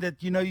machine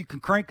that you can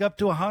crank up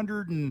to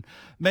 100, and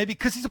maybe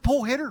because he's a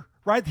pull hitter,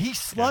 right? He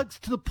slugs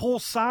to the pull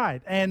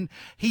side, and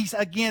he's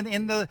again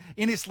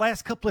in his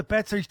last couple of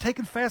bats there, he's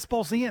taking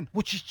fastballs in,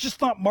 which is just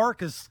not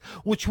Marcus,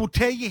 which will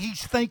tell you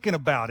he's thinking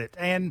about it.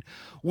 And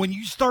when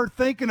you start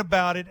thinking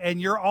about it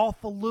and you're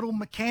off a little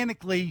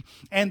mechanically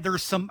and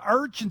there's some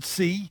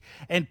urgency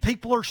and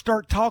people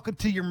start talking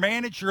to your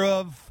manager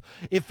of,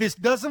 if this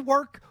doesn't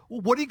work,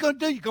 well, what are you going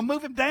to do? You going to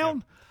move him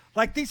down?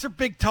 Like, these are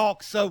big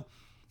talks. So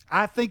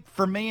I think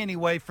for me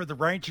anyway, for the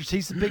Rangers,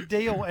 he's a big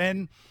deal.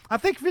 And I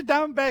think for the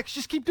Diamondbacks,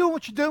 just keep doing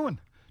what you're doing.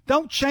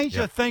 Don't change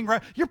a thing,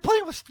 right?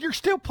 You're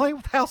still playing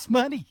with house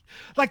money.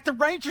 Like, the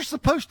Rangers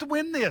supposed to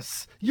win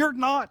this. You're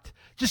not.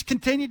 Just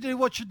continue to do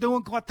what you're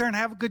doing. Go out there and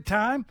have a good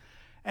time.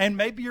 And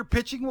maybe your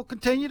pitching will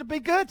continue to be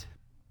good.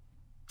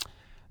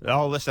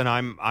 Oh, listen,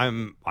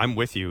 I'm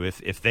with you.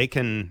 If they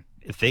can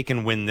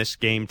win this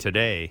game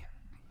today,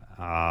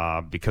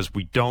 because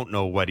we don't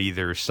know what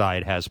either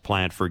side has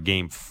planned for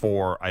Game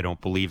 4, I don't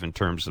believe, in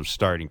terms of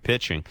starting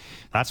pitching.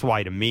 That's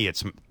why, to me,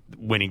 it's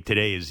winning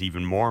today is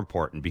even more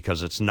important,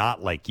 because it's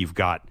not like you've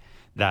got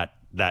that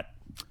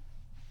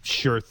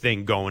sure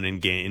thing going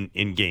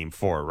in Game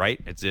 4,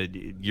 right?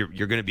 You're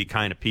going to be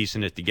kind of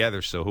piecing it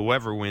together. So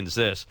whoever wins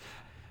this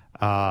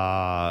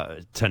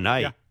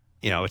tonight,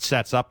 it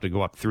sets up to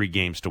go up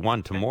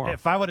 3-1 tomorrow.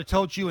 If I would have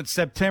told you in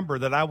September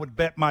that I would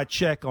bet my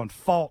check on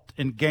Fault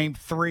in Game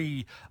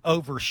 3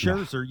 over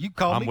Scherzer, you'd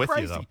call me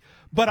crazy. You, though.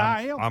 But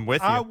I'm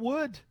with you. I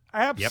would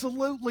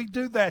absolutely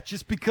do that,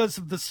 just because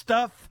of the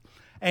stuff.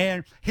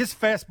 And his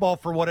fastball,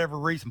 for whatever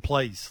reason,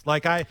 plays.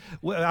 Like,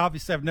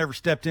 obviously I've never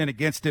stepped in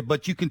against it,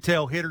 but you can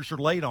tell hitters are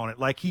late on it.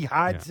 Like, he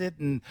hides it,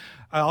 and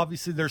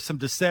obviously there's some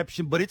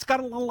deception, but it's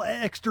got a little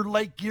extra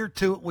late gear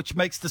to it, which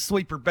makes the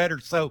sweeper better.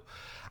 So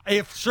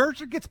if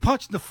Scherzer gets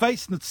punched in the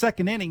face in the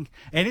second inning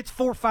and it's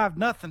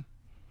 4-5-0,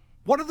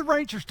 what do the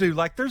Rangers do?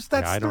 Like, there's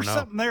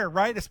something there,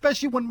 right?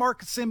 Especially when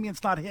Marcus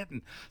Semien's not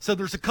hitting. So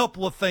there's a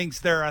couple of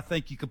things there I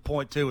think you could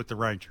point to with the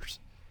Rangers.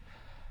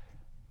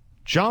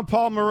 John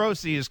Paul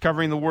Morosi is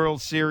covering the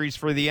World Series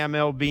for the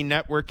MLB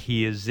Network.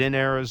 He is in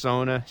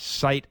Arizona,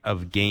 site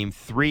of Game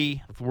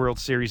 3 of the World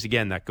Series.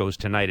 Again, that goes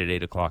tonight at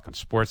 8 o'clock on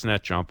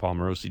Sportsnet. John Paul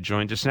Morosi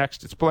joins us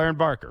next. It's Blair and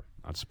Barker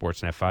on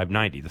Sportsnet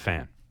 590, The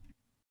Fan.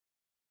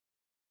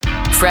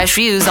 Fresh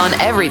views on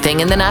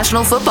everything in the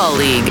National Football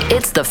League.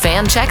 It's the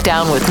Fan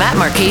Checkdown with Matt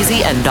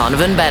Marchese and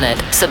Donovan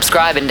Bennett.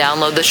 Subscribe and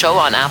download the show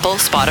on Apple,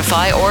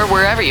 Spotify, or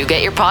wherever you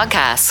get your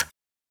podcasts.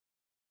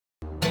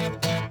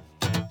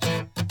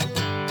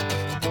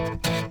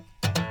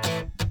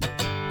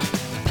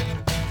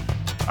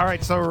 All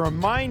right, so a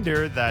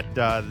reminder that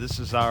this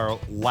is our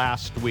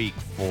last week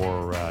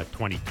for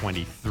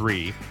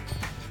 2023.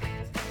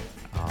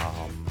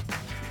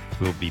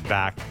 We'll be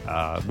back.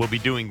 We'll be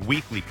doing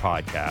weekly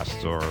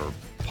podcasts, or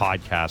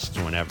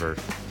podcasts whenever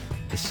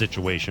the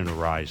situation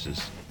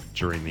arises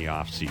during the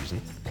off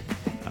season.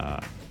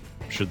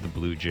 Should the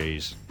Blue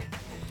Jays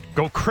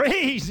go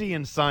crazy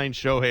and sign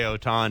Shohei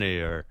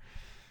Ohtani, or,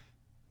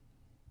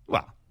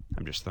 well,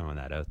 I'm just throwing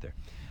that out there.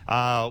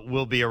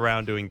 We'll be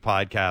around doing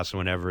podcasts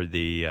whenever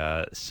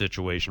the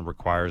situation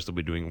requires. They'll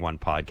be doing one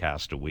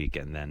podcast a week,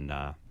 and then,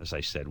 as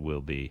I said,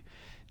 we'll be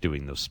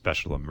doing those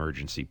special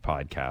emergency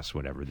podcasts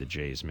whenever the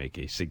Jays make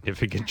a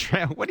significant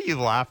what do you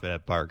laugh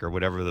at, Parker?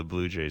 Whenever the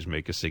Blue Jays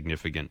make a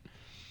significant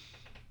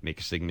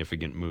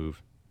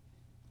move.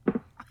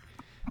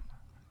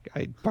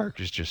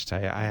 Parker's just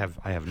I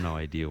have no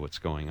idea what's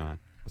going on.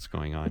 What's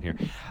going on here?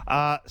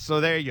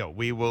 So there you go.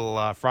 We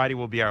will Friday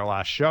will be our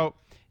last show,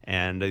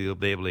 and you'll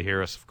be able to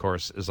hear us, of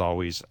course, as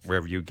always,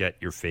 wherever you get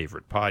your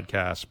favorite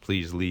podcast.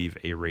 Please leave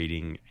a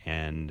rating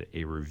and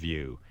a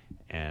review.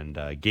 And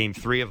Game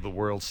 3 of the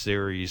World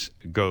Series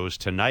goes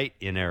tonight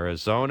in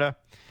Arizona.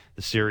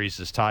 The series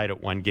is tied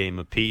at 1 game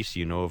apiece.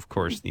 You know, of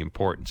course, the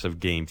importance of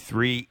Game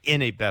 3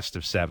 in a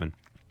best-of-7.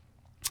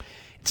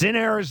 It's in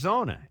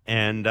Arizona,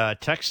 and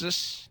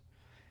Texas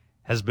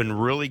has been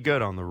really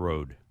good on the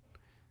road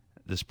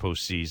this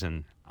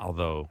postseason,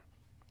 although,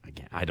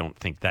 again, I don't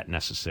think that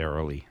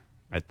necessarily,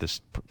 at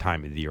this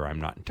time of the year,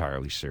 I'm not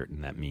entirely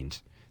certain that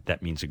means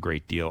a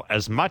great deal,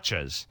 as much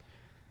as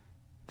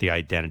the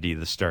identity of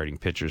the starting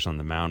pitchers on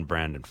the mound,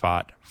 Brandon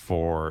Pfaadt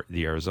for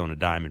the Arizona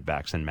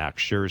Diamondbacks and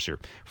Max Scherzer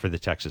for the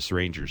Texas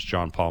Rangers.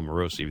 John Paul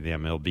Morosi of the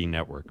MLB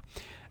Network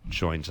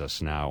joins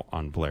us now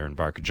on Blair and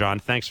Barker. John,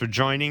 thanks for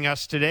joining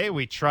us today.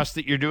 We trust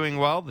that you're doing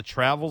well, the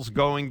travel's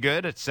going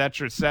good, et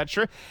cetera, et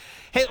cetera.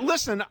 Hey,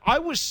 listen, I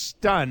was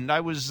stunned. I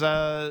was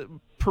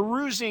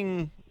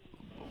perusing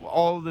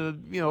all the,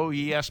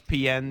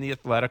 ESPN, The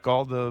Athletic,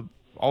 all the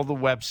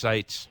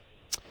websites,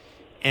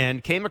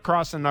 and came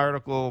across an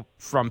article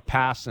from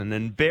Passan,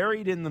 and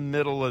buried in the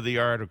middle of the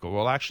article,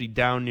 well, actually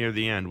down near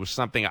the end, was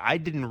something I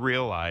didn't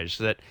realize,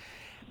 that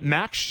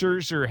Max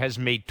Scherzer has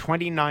made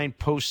 29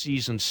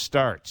 postseason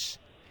starts.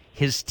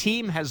 His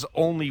team has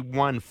only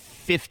won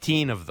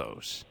 15 of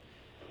those.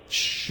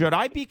 Should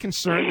I be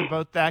concerned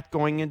about that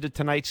going into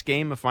tonight's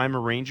game if I'm a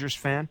Rangers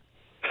fan?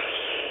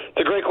 It's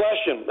a great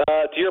question.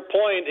 To your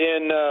point,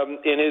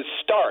 in his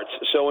starts,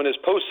 so in his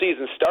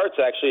postseason starts,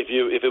 actually,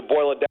 if you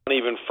boil it down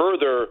even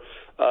further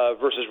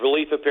versus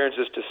relief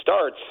appearances to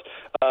starts,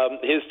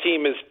 his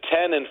team is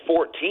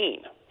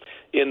 10-14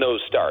 in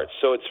those starts.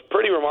 So it's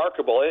pretty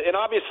remarkable. And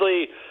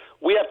obviously,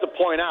 we have to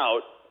point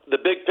out the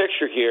big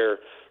picture here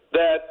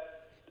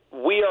that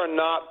we are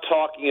not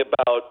talking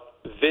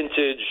about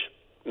vintage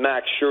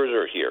Max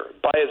Scherzer here.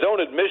 By his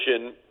own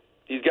admission,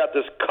 he's got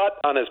this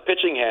cut on his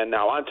pitching hand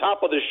now, on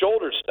top of the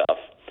shoulder stuff,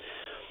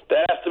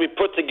 that has to be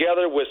put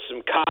together with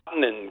some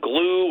cotton and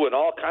glue and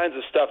all kinds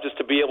of stuff just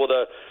to be able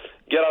to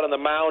get out on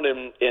the mound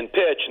and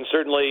pitch. And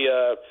certainly,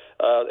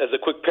 as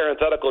a quick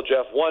parenthetical,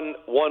 Jeff, one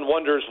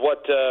wonders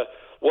what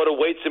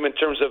awaits him in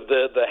terms of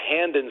the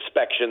hand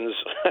inspections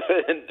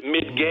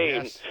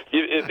mid-game. Yes.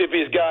 If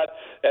he's got,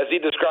 as he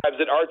describes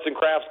it, arts and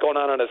crafts going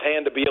on his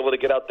hand to be able to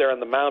get out there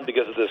on the mound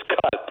because of this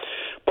cut.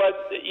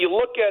 But you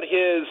look at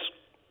his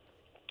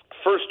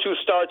first 2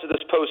 starts of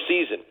this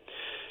postseason.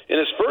 In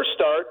his first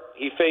start,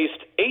 he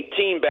faced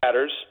 18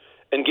 batters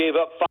and gave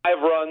up 5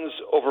 runs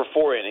over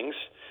 4 innings.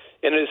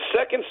 In his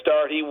second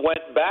start, he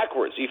went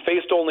backwards. He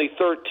faced only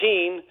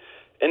 13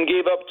 and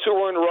gave up 2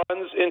 earned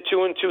runs in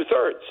 2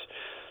 2/3.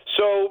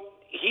 So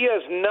he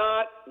has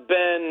not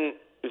been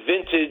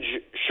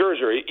vintage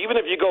Scherzer. Even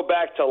if you go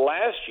back to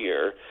last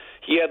year,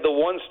 he had the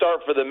 1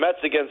 start for the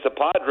Mets against the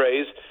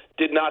Padres,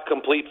 did not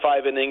complete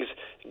 5 innings,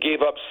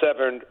 gave up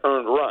 7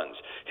 earned runs.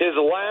 His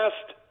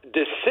last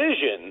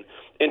decision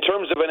in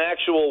terms of an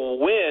actual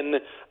win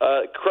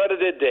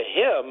credited to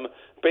him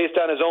based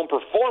on his own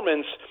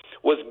performance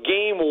was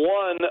Game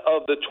 1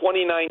 of the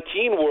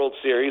 2019 World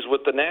Series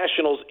with the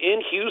Nationals in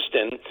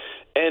Houston,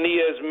 and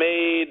he has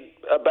made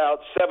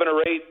about 7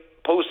 or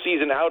 8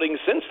 postseason outings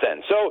since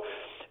then. So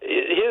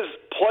his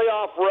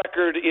playoff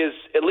record is,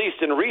 at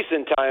least in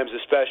recent times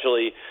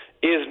especially,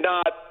 is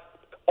not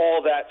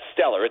all that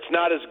stellar. It's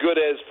not as good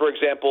as, for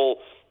example,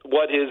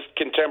 what his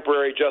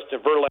contemporary Justin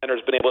Verlander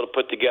has been able to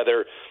put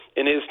together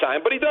in his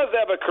time. But he does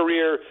have a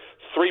career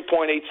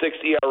 3.86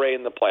 ERA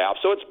in the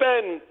playoffs. So it's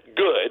been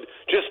good,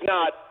 just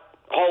not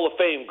Hall of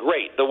Fame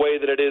great, the way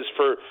that it is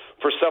for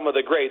some of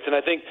the greats. And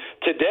I think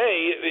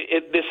today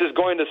this is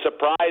going to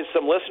surprise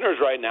some listeners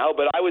right now,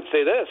 but I would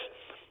say this.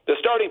 The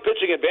starting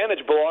pitching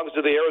advantage belongs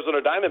to the Arizona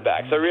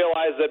Diamondbacks. I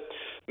realize that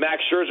Max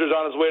Scherzer's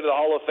on his way to the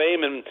Hall of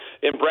Fame, and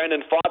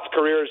Brandon Pfaadt's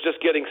career is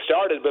just getting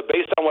started. But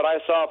based on what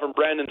I saw from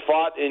Brandon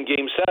Pfaadt in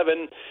Game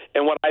 7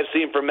 and what I've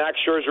seen from Max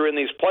Scherzer in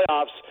these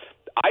playoffs,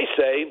 I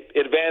say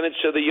advantage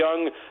to the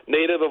young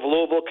native of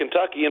Louisville,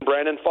 Kentucky, and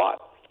Brandon Pfaadt.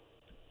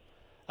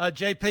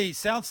 JP,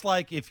 sounds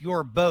like if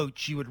you're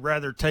Boch, you would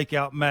rather take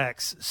out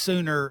Max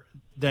sooner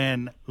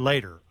than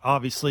later.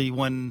 Obviously,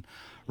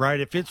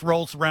 if it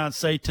rolls around,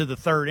 say, to the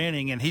 3rd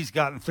inning and he's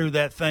gotten through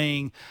that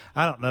thing,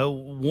 I don't know,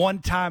 1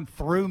 time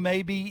through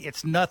maybe,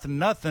 it's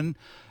nothing.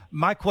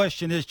 My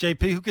question is,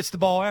 JP, who gets the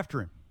ball after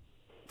him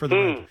for the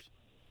Rangers?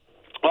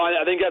 Well,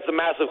 I think that's a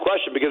massive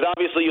question because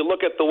obviously you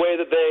look at the way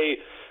that they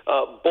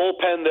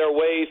bullpen their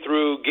way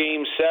through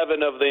Game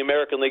 7 of the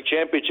American League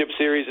Championship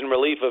Series in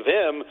relief of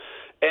him,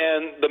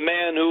 and the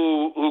man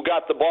who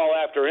got the ball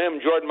after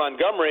him, Jordan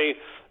Montgomery,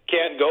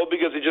 can't go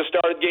because he just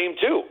started game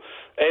 2.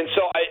 And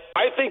so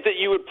I think that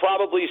you would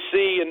probably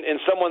see in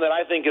someone that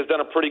I think has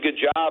done a pretty good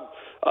job.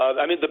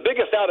 The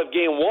biggest out of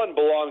game 1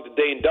 belonged to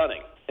Dane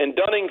Dunning. And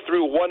Dunning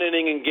threw 1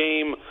 inning in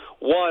game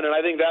 1, and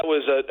I think that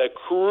was a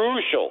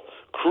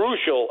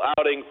crucial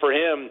outing for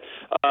him.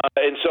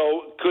 And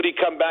so could he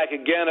come back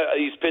again?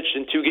 He's pitched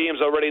in 2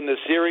 games already in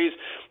this series.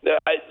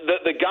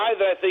 The guy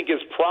that I think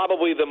is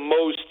probably the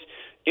most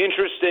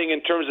interesting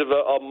in terms of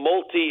a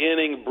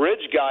multi-inning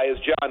bridge guy is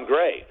John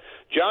Gray.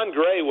 John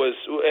Gray was,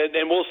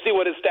 and we'll see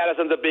what his status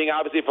ends up being,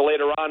 obviously, for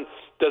later on.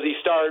 Does he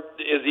start?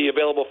 Is he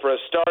available for a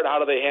start?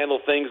 How do they handle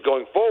things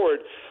going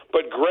forward?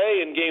 But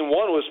Gray in game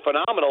 1 was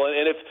phenomenal,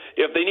 and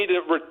if they need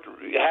to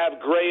have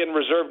Gray in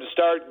reserve to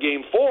start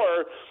game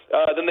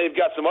 4, then they've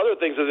got some other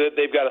things that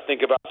they've got to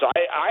think about. So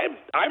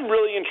I'm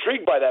really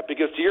intrigued by that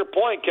because, to your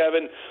point,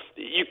 Kevin,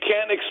 you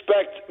can't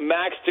expect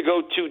Max to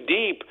go too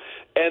deep,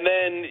 and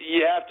then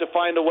you have to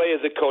find a way.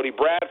 Is it Cody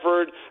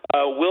Bradford?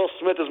 Will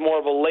Smith is more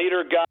of a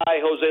later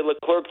guy. Jose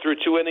Leclerc threw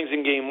 2 innings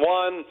in game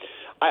 1.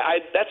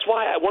 That's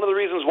why one of the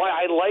reasons why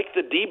I like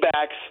the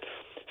D-backs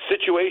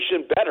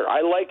situation better.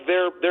 I like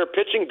their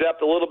pitching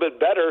depth a little bit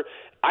better.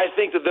 I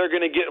think that they're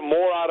going to get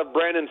more out of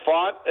Brandon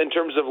Pfaadt in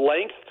terms of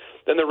length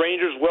than the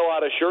Rangers will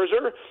out of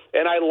Scherzer,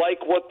 and I like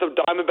what the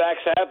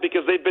Diamondbacks have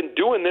because they've been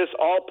doing this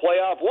all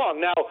playoff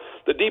long. Now,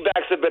 the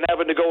D-backs have been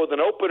having to go with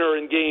an opener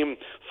in Game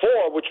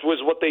 4, which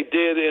was what they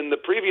did in the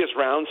previous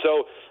round,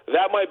 so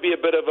that might be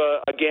a bit of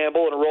a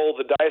gamble and a roll of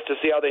the dice to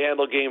see how they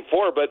handle Game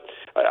 4, but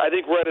I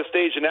think we're at a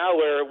stage now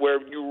where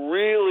you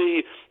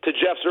really, to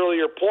Jeff's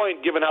earlier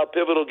point, given how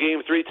pivotal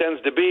Game 3 tends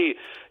to be,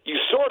 you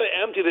sort of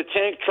empty the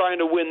tank trying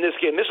to win this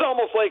game. This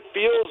almost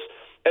feels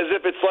as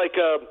if it's like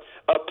a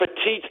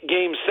petite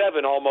Game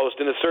 7 almost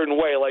in a certain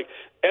way. Like,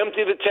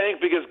 empty the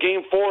tank because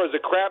Game 4 is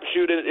a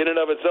crapshoot in and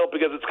of itself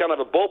because it's kind of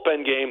a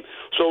bullpen game.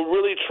 So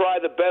really try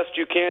the best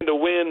you can to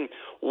win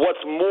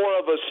what's more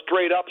of a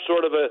straight-up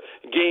sort of a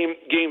Game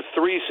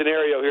 3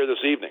 scenario here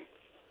this evening.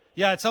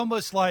 Yeah, it's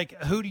almost like,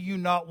 who do you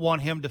not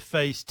want him to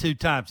face 2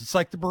 times? It's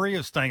like the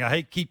Barrios thing. I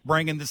hate keep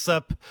bringing this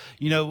up,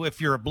 if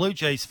you're a Blue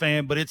Jays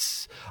fan, but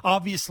it's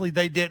obviously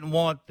they didn't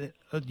want,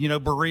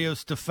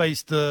 Barrios to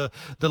face the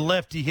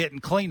lefty hitting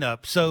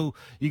cleanup. So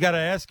you got to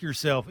ask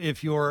yourself,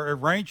 if you're a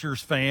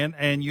Rangers fan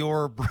and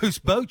you're Bruce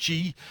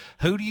Bochy,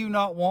 who do you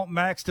not want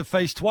Max to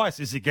face twice?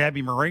 Is it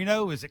Gabby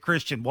Moreno? Is it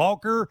Christian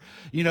Walker?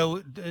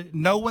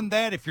 Knowing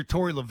that, if you're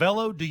Torey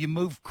Lovello, do you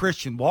move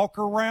Christian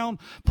Walker around,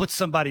 put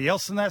somebody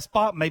else in that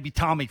spot? Maybe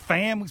Tommy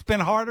Pham, who's been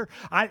harder.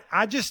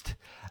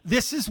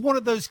 This is one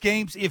of those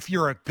games, if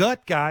you're a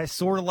gut guy,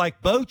 sort of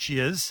like Boch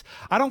is,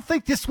 I don't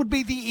think this would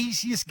be the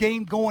easiest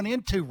game going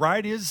into,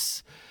 right? I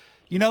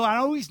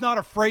know he's not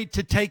afraid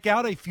to take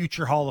out a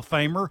future Hall of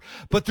Famer,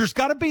 but there's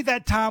got to be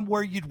that time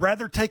where you'd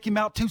rather take him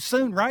out too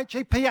soon, right,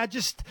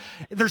 JP?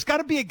 There's got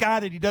to be a guy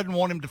that he doesn't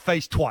want him to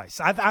face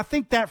twice. I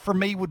think that for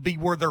me would be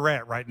where they're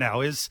at right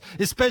now, is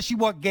especially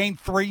what Game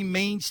 3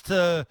 means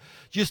to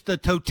just the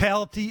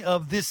totality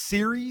of this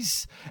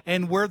series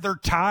and where they're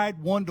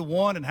tied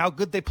 1-1 and how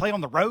good they play on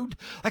the road.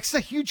 Like, it's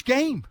a huge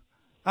game.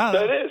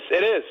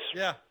 It is.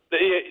 Yeah.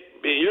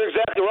 You're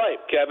exactly right,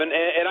 Kevin.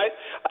 And I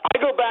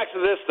go back to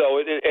this, though,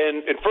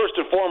 and first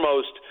and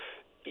foremost,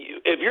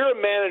 if you're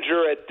a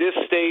manager at this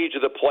stage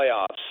of the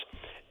playoffs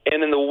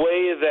and in the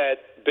way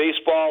that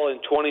baseball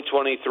in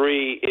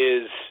 2023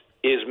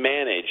 is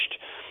managed,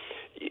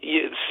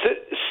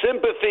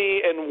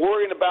 sympathy and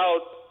worrying about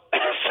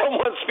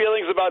someone's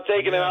feelings about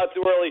taking him out too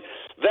early,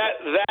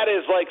 that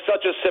is like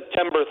such a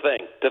September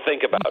thing to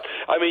think about.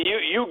 I mean,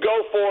 you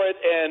go for it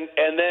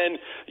and then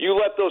you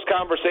let those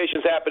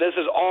conversations happen. This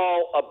is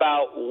all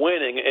about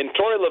winning. And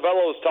Torey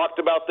Lovello has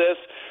talked about this.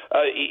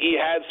 He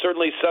had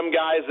certainly some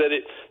guys that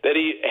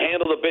he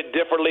handled a bit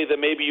differently than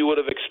maybe you would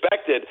have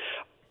expected.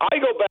 I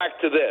go back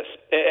to this,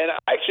 and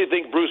I actually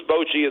think Bruce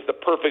Bochy is the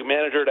perfect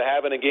manager to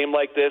have in a game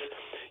like this.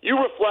 You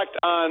reflect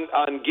on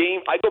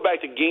I go back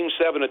to Game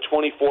 7 of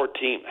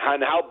 2014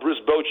 and how Bruce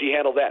Bochy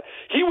handled that.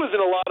 He was in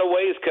a lot of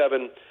ways,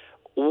 Kevin,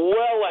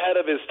 well ahead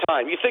of his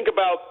time. You think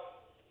about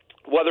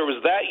whether it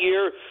was that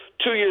year,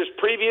 2 years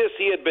previous,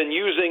 he had been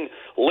using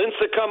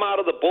Lincecum out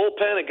of the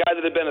bullpen, a guy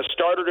that had been a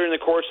starter during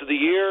the course of the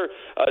year.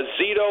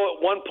 Zito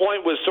at one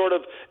point was sort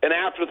of an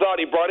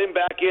afterthought. He brought him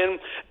back in.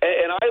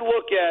 And I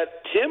look at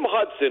Tim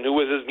Hudson, who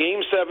was his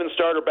Game 7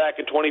 starter back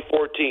in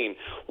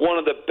 2014, one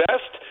of the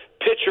best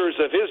pitchers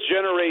of his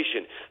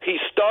generation.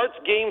 He starts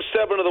Game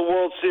 7 of the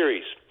World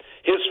Series.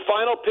 His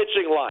final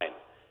pitching line,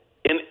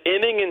 an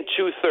inning and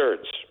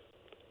 2/3,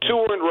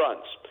 2 earned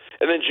runs.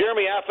 And then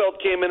Jeremy Affeldt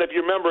came in, if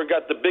you remember, and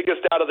got the biggest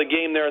out of the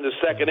game there in the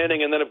second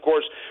inning. And then, of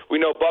course, we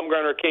know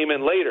Bumgarner came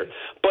in later.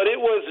 But it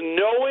was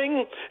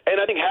knowing, and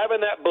I think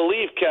having that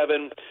belief,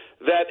 Kevin,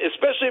 that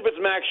especially if it's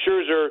Max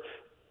Scherzer,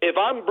 if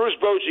I'm Bruce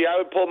Bochy,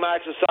 I would pull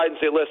Max aside and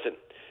say, listen,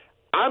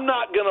 I'm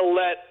not going to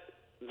let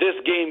this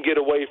game get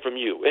away from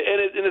you. And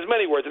in as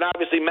many words, and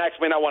obviously Max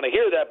may not want to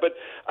hear that, but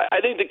I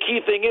think the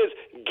key thing is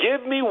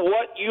give me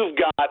what you've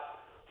got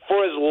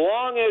for as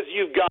long as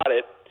you've got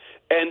it,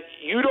 And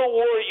you don't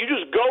worry. You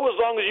just go as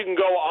long as you can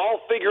go. I'll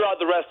figure out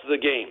the rest of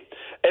the game.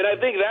 And I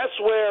think that's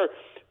where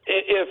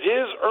if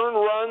his earned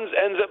runs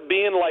ends up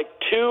being like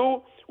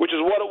 2, which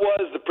is what it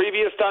was the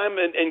previous time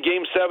in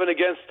Game 7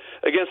 against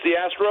the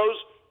Astros,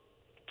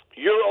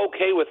 you're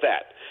okay with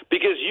that.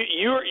 Because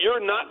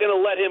you're not going to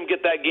let him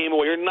get that game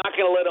away. You're not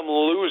going to let him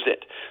lose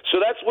it. So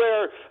that's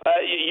where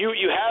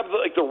you have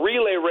the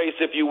relay race,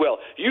 if you will.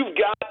 You've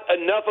got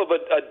enough of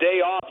a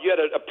day off. You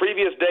had a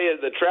previous day,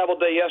 the travel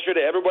day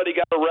yesterday. Everybody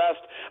got a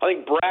rest. I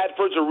think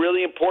Bradford's a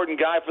really important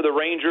guy for the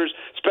Rangers,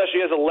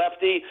 especially as a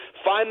lefty.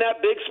 Find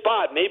that big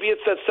spot. Maybe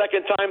it's that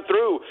second time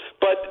through.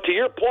 But to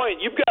your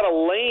point, you've got a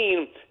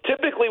lane.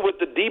 Typically with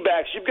the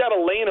D-backs, you've got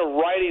a lane of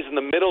righties in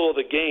the middle of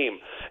the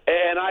game.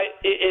 And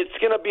it's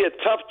going to be a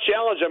tough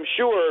challenge, I'm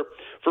sure,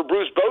 for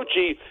Bruce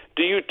Bochy.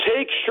 Do you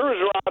take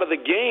Scherzer out of the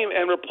game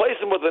and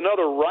replace him with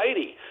another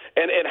righty?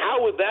 And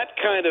how would that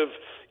kind of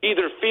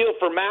either feel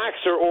for Max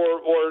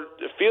or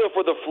feel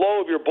for the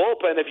flow of your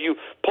bullpen if you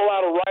pull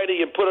out a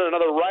righty and put in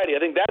another righty? I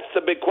think that's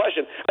the big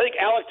question. I think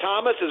Alek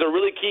Thomas is a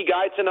really key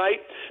guy tonight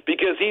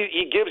because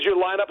he gives your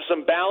lineup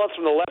some balance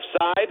from the left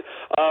side.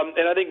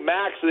 And I think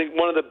Max,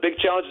 one of the big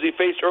challenges he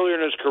faced earlier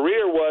in his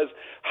career was,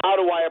 how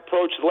do I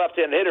approach the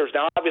left-hand hitters?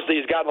 Now, obviously,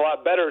 he's gotten a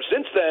lot better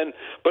since then,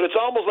 but it's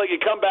almost like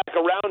you come back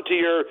around to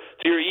your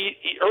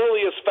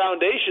earliest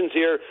foundations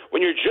here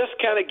when you're just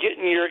kind of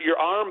getting your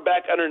arm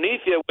back underneath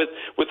you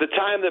with the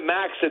time that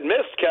Max had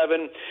missed,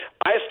 Kevin.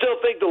 I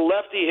still think the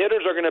lefty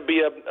hitters are going to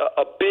be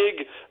a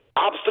big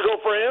obstacle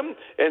for him,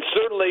 and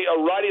certainly a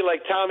righty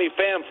like Tommy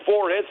Pham,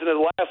 4 hits in his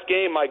last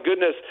game. My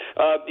goodness,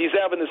 he's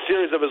having the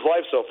series of his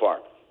life so far.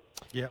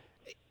 Yeah.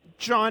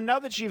 John, now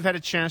that you've had a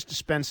chance to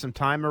spend some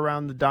time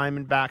around the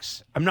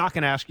Diamondbacks, I'm not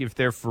going to ask you if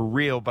they're for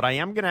real, but I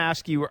am going to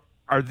ask you,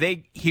 are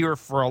they here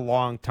for a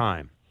long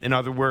time? In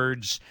other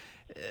words,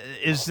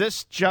 is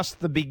this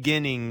just the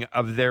beginning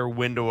of their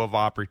window of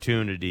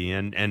opportunity?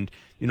 And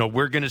you know,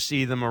 we're going to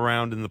see them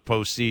around in the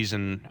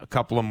postseason a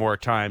couple of more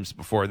times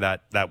before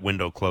that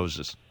window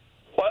closes.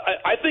 Well,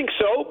 I think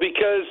so,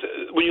 because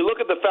when you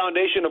look at the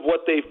foundation of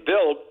what they've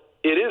built,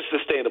 it is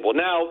sustainable.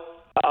 Now,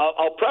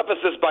 I'll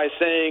preface this by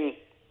saying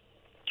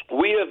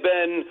we have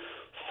been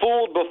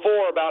fooled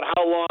before about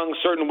how long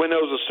certain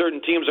windows of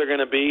certain teams are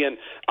going to be, and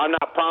I'm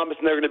not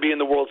promising they're going to be in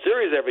the World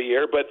Series every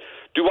year, but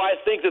do I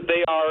think that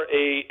they are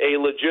a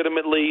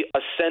legitimately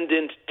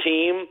ascendant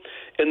team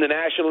in the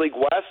National League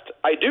West?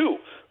 I do.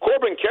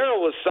 Corbin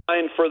Carroll was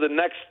signed for the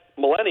next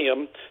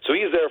millennium, so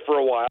he's there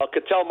for a while.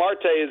 Ketel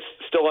Marte is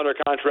still under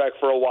contract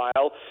for a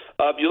while.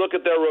 You look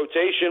at their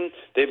rotation,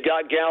 they've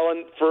got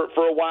Gallen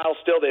for a while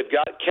still. They've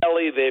got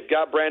Kelly. They've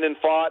got Brandon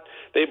Pfaadt.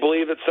 They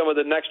believe that some of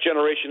the next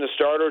generation of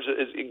starters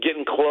is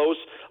getting close.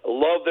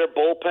 Love their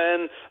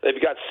bullpen.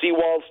 They've got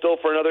Sewald still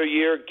for another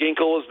year.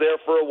 Ginkel is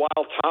there for a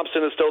while.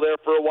 Thompson is still there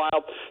for a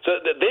while. So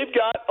they've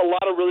got a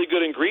lot of really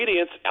good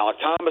ingredients. Alek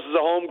Thomas is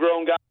a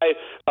homegrown guy.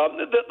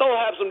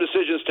 They'll have some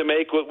decisions to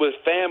make with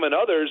Pham and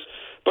others.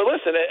 But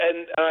listen,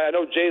 and I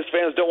know Jays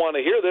fans don't want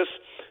to hear this,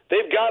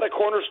 they've got a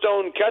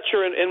cornerstone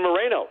catcher in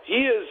Moreno.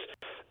 He is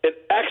an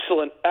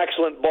excellent,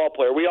 excellent ball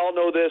player. We all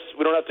know this.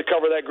 We don't have to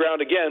cover that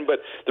ground again,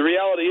 but the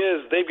reality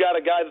is they've got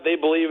a guy that they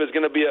believe is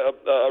going to be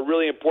a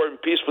really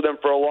important piece for them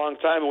for a long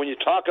time. And when you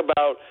talk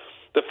about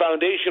the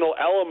foundational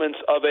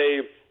elements of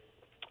a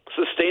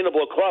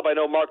sustainable club, I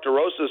know Mark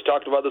DeRosa has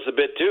talked about this a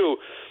bit too.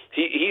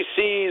 He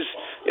sees,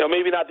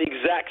 maybe not the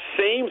exact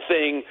same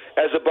thing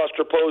as a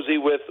Buster Posey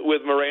with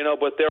Moreno,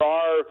 but there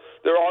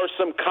are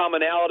some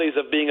commonalities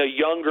of being a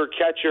younger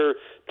catcher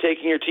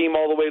taking your team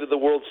all the way to the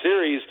World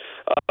Series.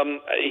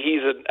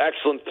 He's an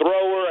excellent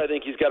thrower. I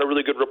think he's got a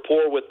really good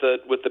rapport with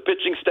the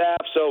pitching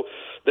staff. So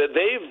that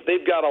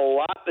they've got a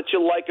lot that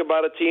you like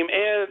about a team.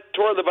 And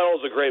Torre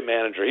Lovullo is a great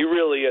manager. He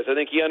really is. I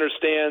think he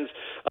understands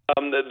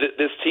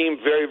this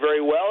team very, very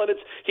well. And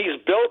he's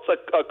built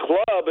a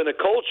club and a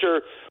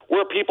culture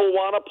where people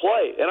want to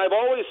play. And I've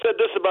always said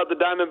this about the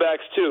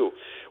Diamondbacks too.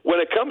 When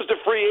it comes to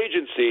free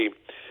agency,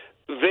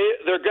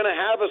 they're going to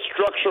have a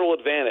structural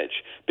advantage,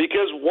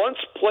 because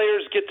once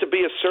players get to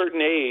be a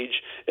certain age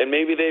and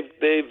maybe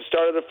they've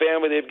started a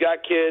family, they've got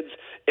kids,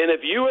 and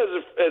if you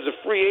as a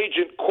free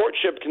agent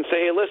courtship can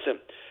say, hey, listen,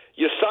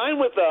 you sign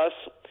with us,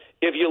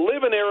 if you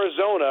live in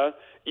Arizona,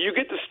 you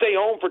get to stay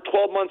home for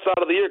 12 months out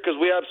of the year because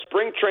we have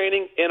spring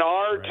training in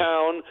our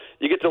town.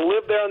 You get to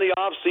live there in the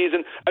off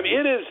season. I mean,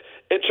 it is,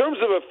 in terms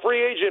of a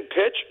free agent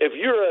pitch, if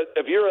you're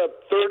a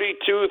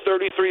 32,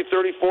 33,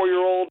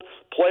 34-year-old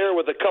player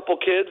with a couple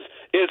kids,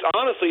 it's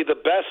honestly the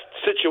best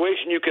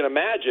situation you can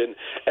imagine.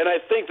 And I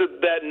think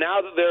that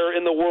now that they're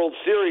in the World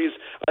Series,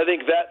 I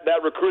think that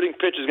recruiting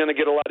pitch is going to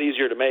get a lot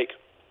easier to make.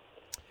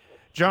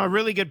 John,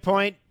 really good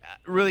point.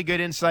 Really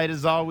good insight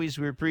as always.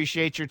 We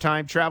appreciate your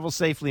time. Travel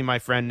safely, my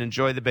friend.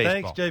 Enjoy the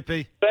baseball. Thanks,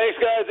 JP. Thanks,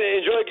 guys.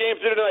 Enjoy Game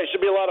 2 tonight.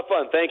 Should be a lot of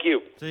fun. Thank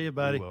you. See you,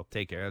 buddy. We will.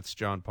 Take care. That's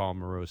John Paul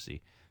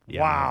Morosi. The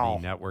wow.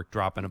 MLB Network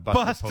dropping a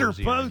Buster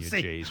Posey on you,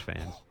 Jays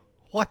fans.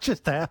 What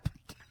just happened?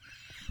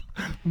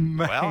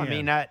 Man. Well, I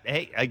mean,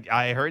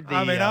 I heard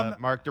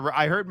Mark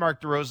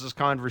DeRosa's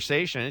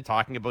conversation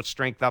talking about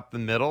strength up the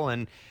middle,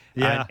 and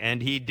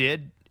he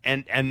did,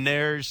 and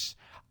there's,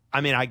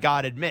 I mean, I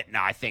gotta admit,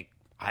 now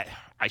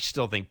I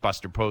still think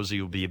Buster Posey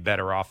will be a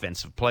better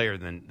offensive player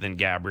than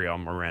Gabriel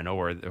Moreno,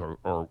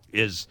 or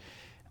is.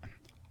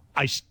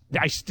 I'm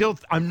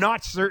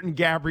not certain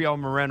Gabriel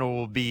Moreno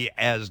will be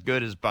as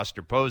good as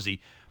Buster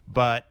Posey,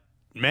 but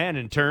man,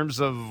 in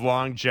terms of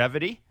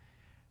longevity,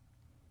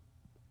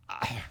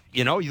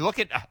 you look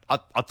at,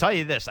 I'll tell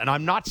you this, and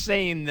I'm not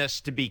saying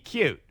this to be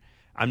cute.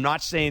 I'm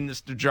not saying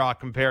this to draw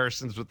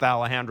comparisons with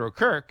Alejandro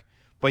Kirk,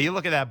 but you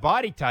look at that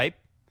body type,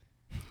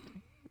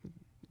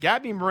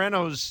 Gabby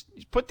Moreno's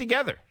put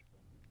together.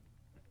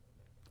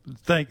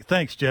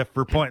 Thanks, Jeff,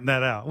 for pointing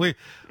that out. We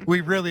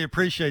really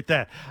appreciate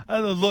that.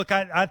 Look,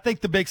 I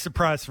think the big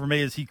surprise for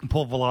me is he can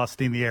pull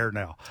velocity in the air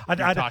now.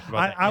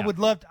 I would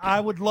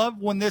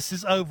love when this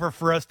is over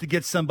for us to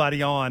get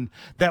somebody on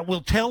that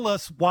will tell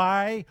us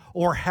why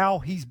or how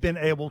he's been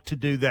able to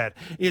do that.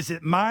 Is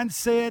it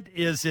mindset?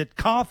 Is it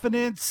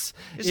confidence?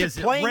 Is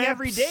it playing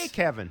every day,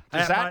 Kevin?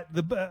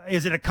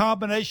 Is it a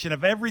combination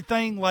of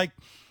everything? Like,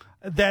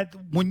 that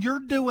when you're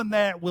doing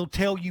that, will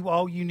tell you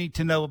all you need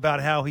to know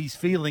about how he's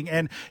feeling.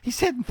 And he's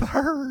hitting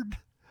third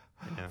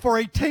for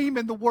a team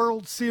in the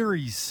World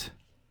Series.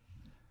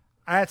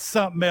 That's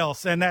something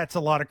else, and that's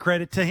a lot of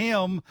credit to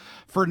him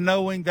for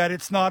knowing that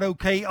it's not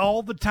okay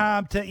all the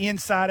time to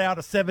inside out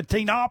a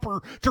 17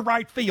 hopper to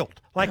right field.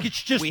 Like,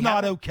 it's just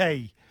not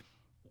okay.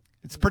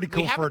 It's pretty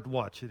cool for it to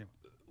watch.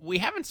 We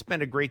haven't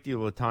spent a great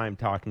deal of time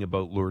talking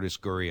about Lourdes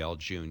Gurriel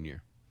Jr.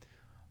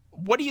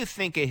 What do you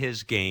think of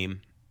his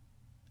game?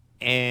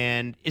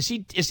 And is he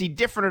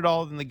different at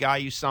all than the guy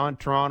you saw in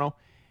Toronto?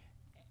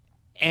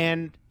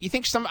 And you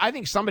think I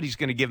think somebody's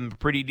going to give him a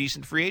pretty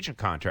decent free agent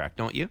contract,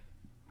 don't you?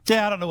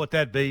 Yeah, I don't know what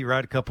that'd be,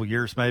 right? A couple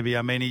years maybe.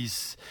 I mean,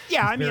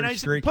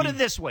 put it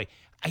this way.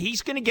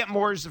 He's going to get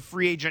more as a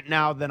free agent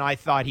now than I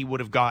thought he would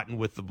have gotten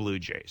with the Blue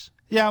Jays.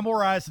 Yeah,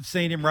 more eyes have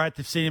seen him, right?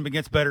 They've seen him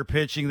against better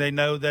pitching. They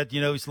know that,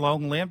 he's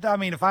long-limbed. I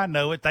mean, if I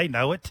know it, they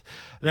know it.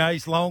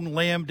 He's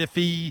long-limbed. If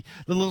the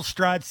little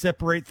stride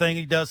separate thing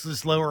he does with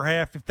his lower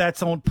half, if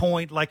that's on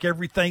point, like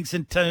everything's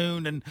in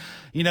tune, and,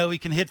 he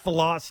can hit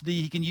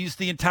velocity, he can use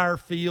the entire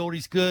field.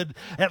 He's good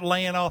at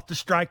laying off the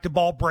strike to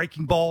ball,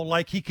 breaking ball.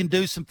 Like, he can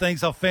do some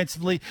things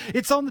offensively.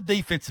 It's on the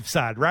defensive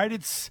side, right?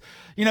 It's,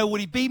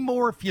 would he be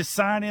more if you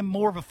sign him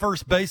more of a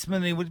first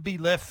baseman? He would be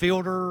left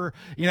fielder.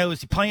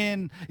 Is he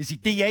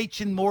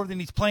DHing more than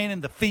he's playing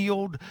in the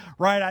field,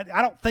 right?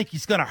 I don't think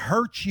he's going to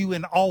hurt you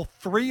in all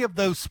three of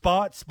those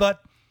spots,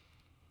 but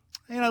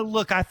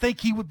look, I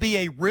think he would be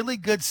a really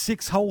good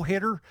 6-hole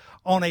hitter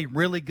on a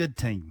really good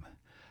team.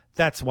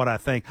 That's what I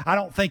think. I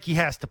don't think he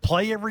has to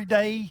play every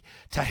day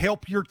to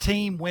help your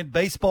team win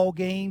baseball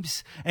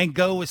games and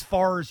go as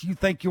far as you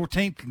think your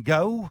team can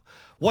go.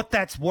 What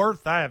that's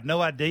worth, I have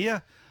no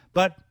idea.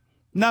 But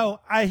no,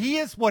 he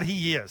is what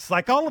he is.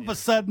 Like, all of a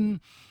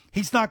sudden,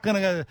 he's not going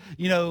to,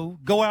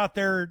 go out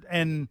there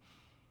and,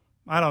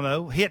 I don't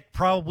know,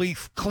 probably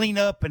clean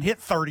up and hit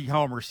 30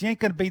 homers. He ain't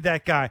going to be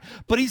that guy.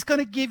 But he's going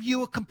to give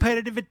you a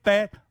competitive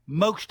at-bat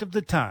most of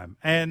the time.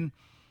 And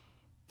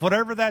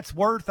whatever that's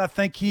worth, I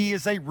think he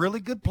is a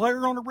really good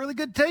player on a really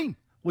good team,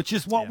 which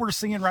is what we're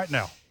seeing right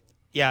now.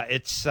 Yeah,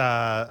 it's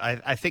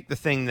I think the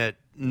thing that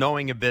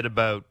knowing a bit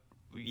about,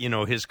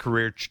 his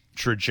career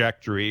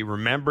trajectory,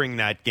 remembering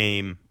that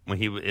game when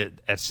he was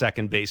at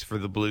second base for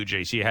the Blue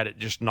Jays, he had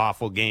just an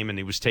awful game and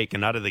he was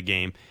taken out of the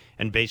game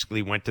and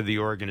basically went to the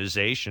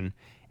organization.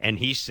 And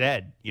he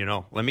said,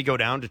 let me go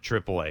down to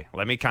AAA.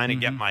 Let me kind of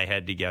get my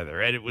head together.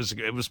 And it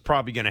was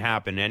probably going to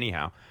happen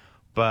anyhow.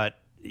 But,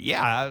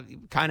 yeah,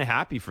 kind of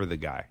happy for the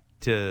guy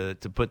to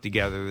put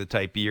together the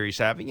type of year he's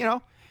having.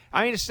 To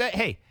say,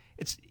 hey,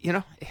 it's,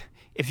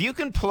 if you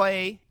can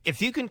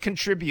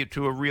contribute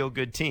to a real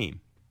good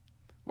team,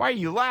 why are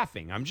you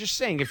laughing? I'm just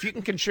saying, if you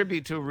can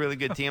contribute to a really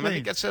good team, I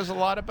think that says a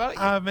lot about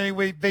you. I mean,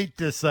 we beat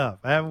this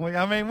up, haven't we?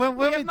 I mean, when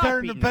we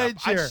turn the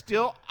page here.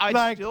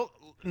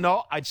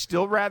 I'd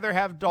still rather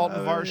have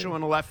Dalton Varsho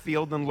in left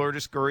field than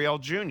Lourdes Gurriel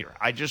Jr.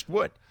 I just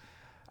would.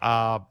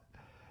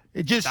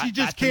 You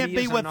just can't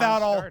be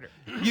without all.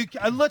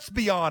 Let's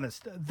be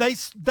honest.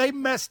 They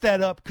messed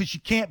that up because you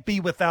can't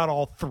be without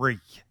all three.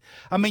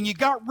 I mean, you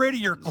got rid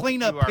of your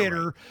cleanup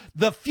hitter, right,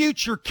 the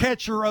future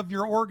catcher of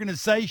your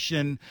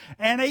organization,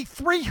 and a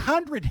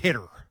 300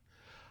 hitter.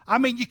 I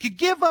mean, you could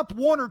give up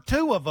one or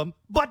two of them,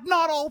 but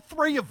not all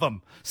three of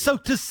them. So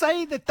to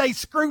say that they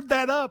screwed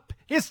that up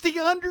is the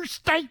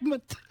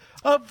understatement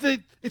of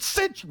the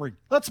century.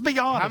 Let's be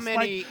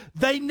honest.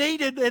 They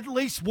needed at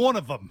least one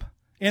of them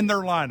in their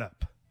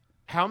lineup.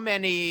 How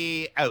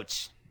many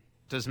outs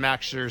does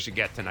Max Scherzer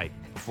get tonight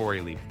before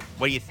he leaves?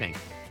 What do you think?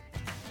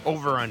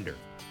 Over, under?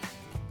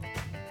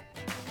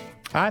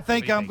 I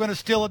think I'm going to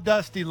steal a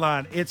Dusty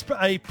line.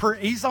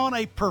 He's on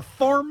a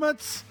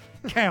performance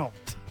count.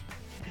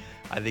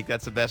 I think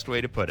that's the best way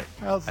to put it.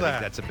 How's that? I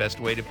think that's the best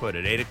way to put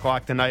it. 8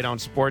 o'clock tonight on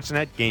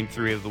Sportsnet, Game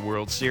 3 of the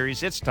World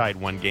Series. It's tied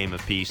 1 game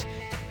apiece.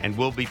 And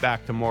we'll be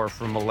back tomorrow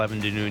from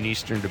 11 to noon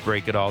Eastern to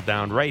break it all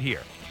down right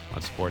here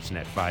on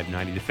Sportsnet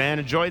 590 The Fan.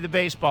 Enjoy the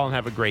baseball and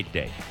have a great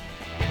day.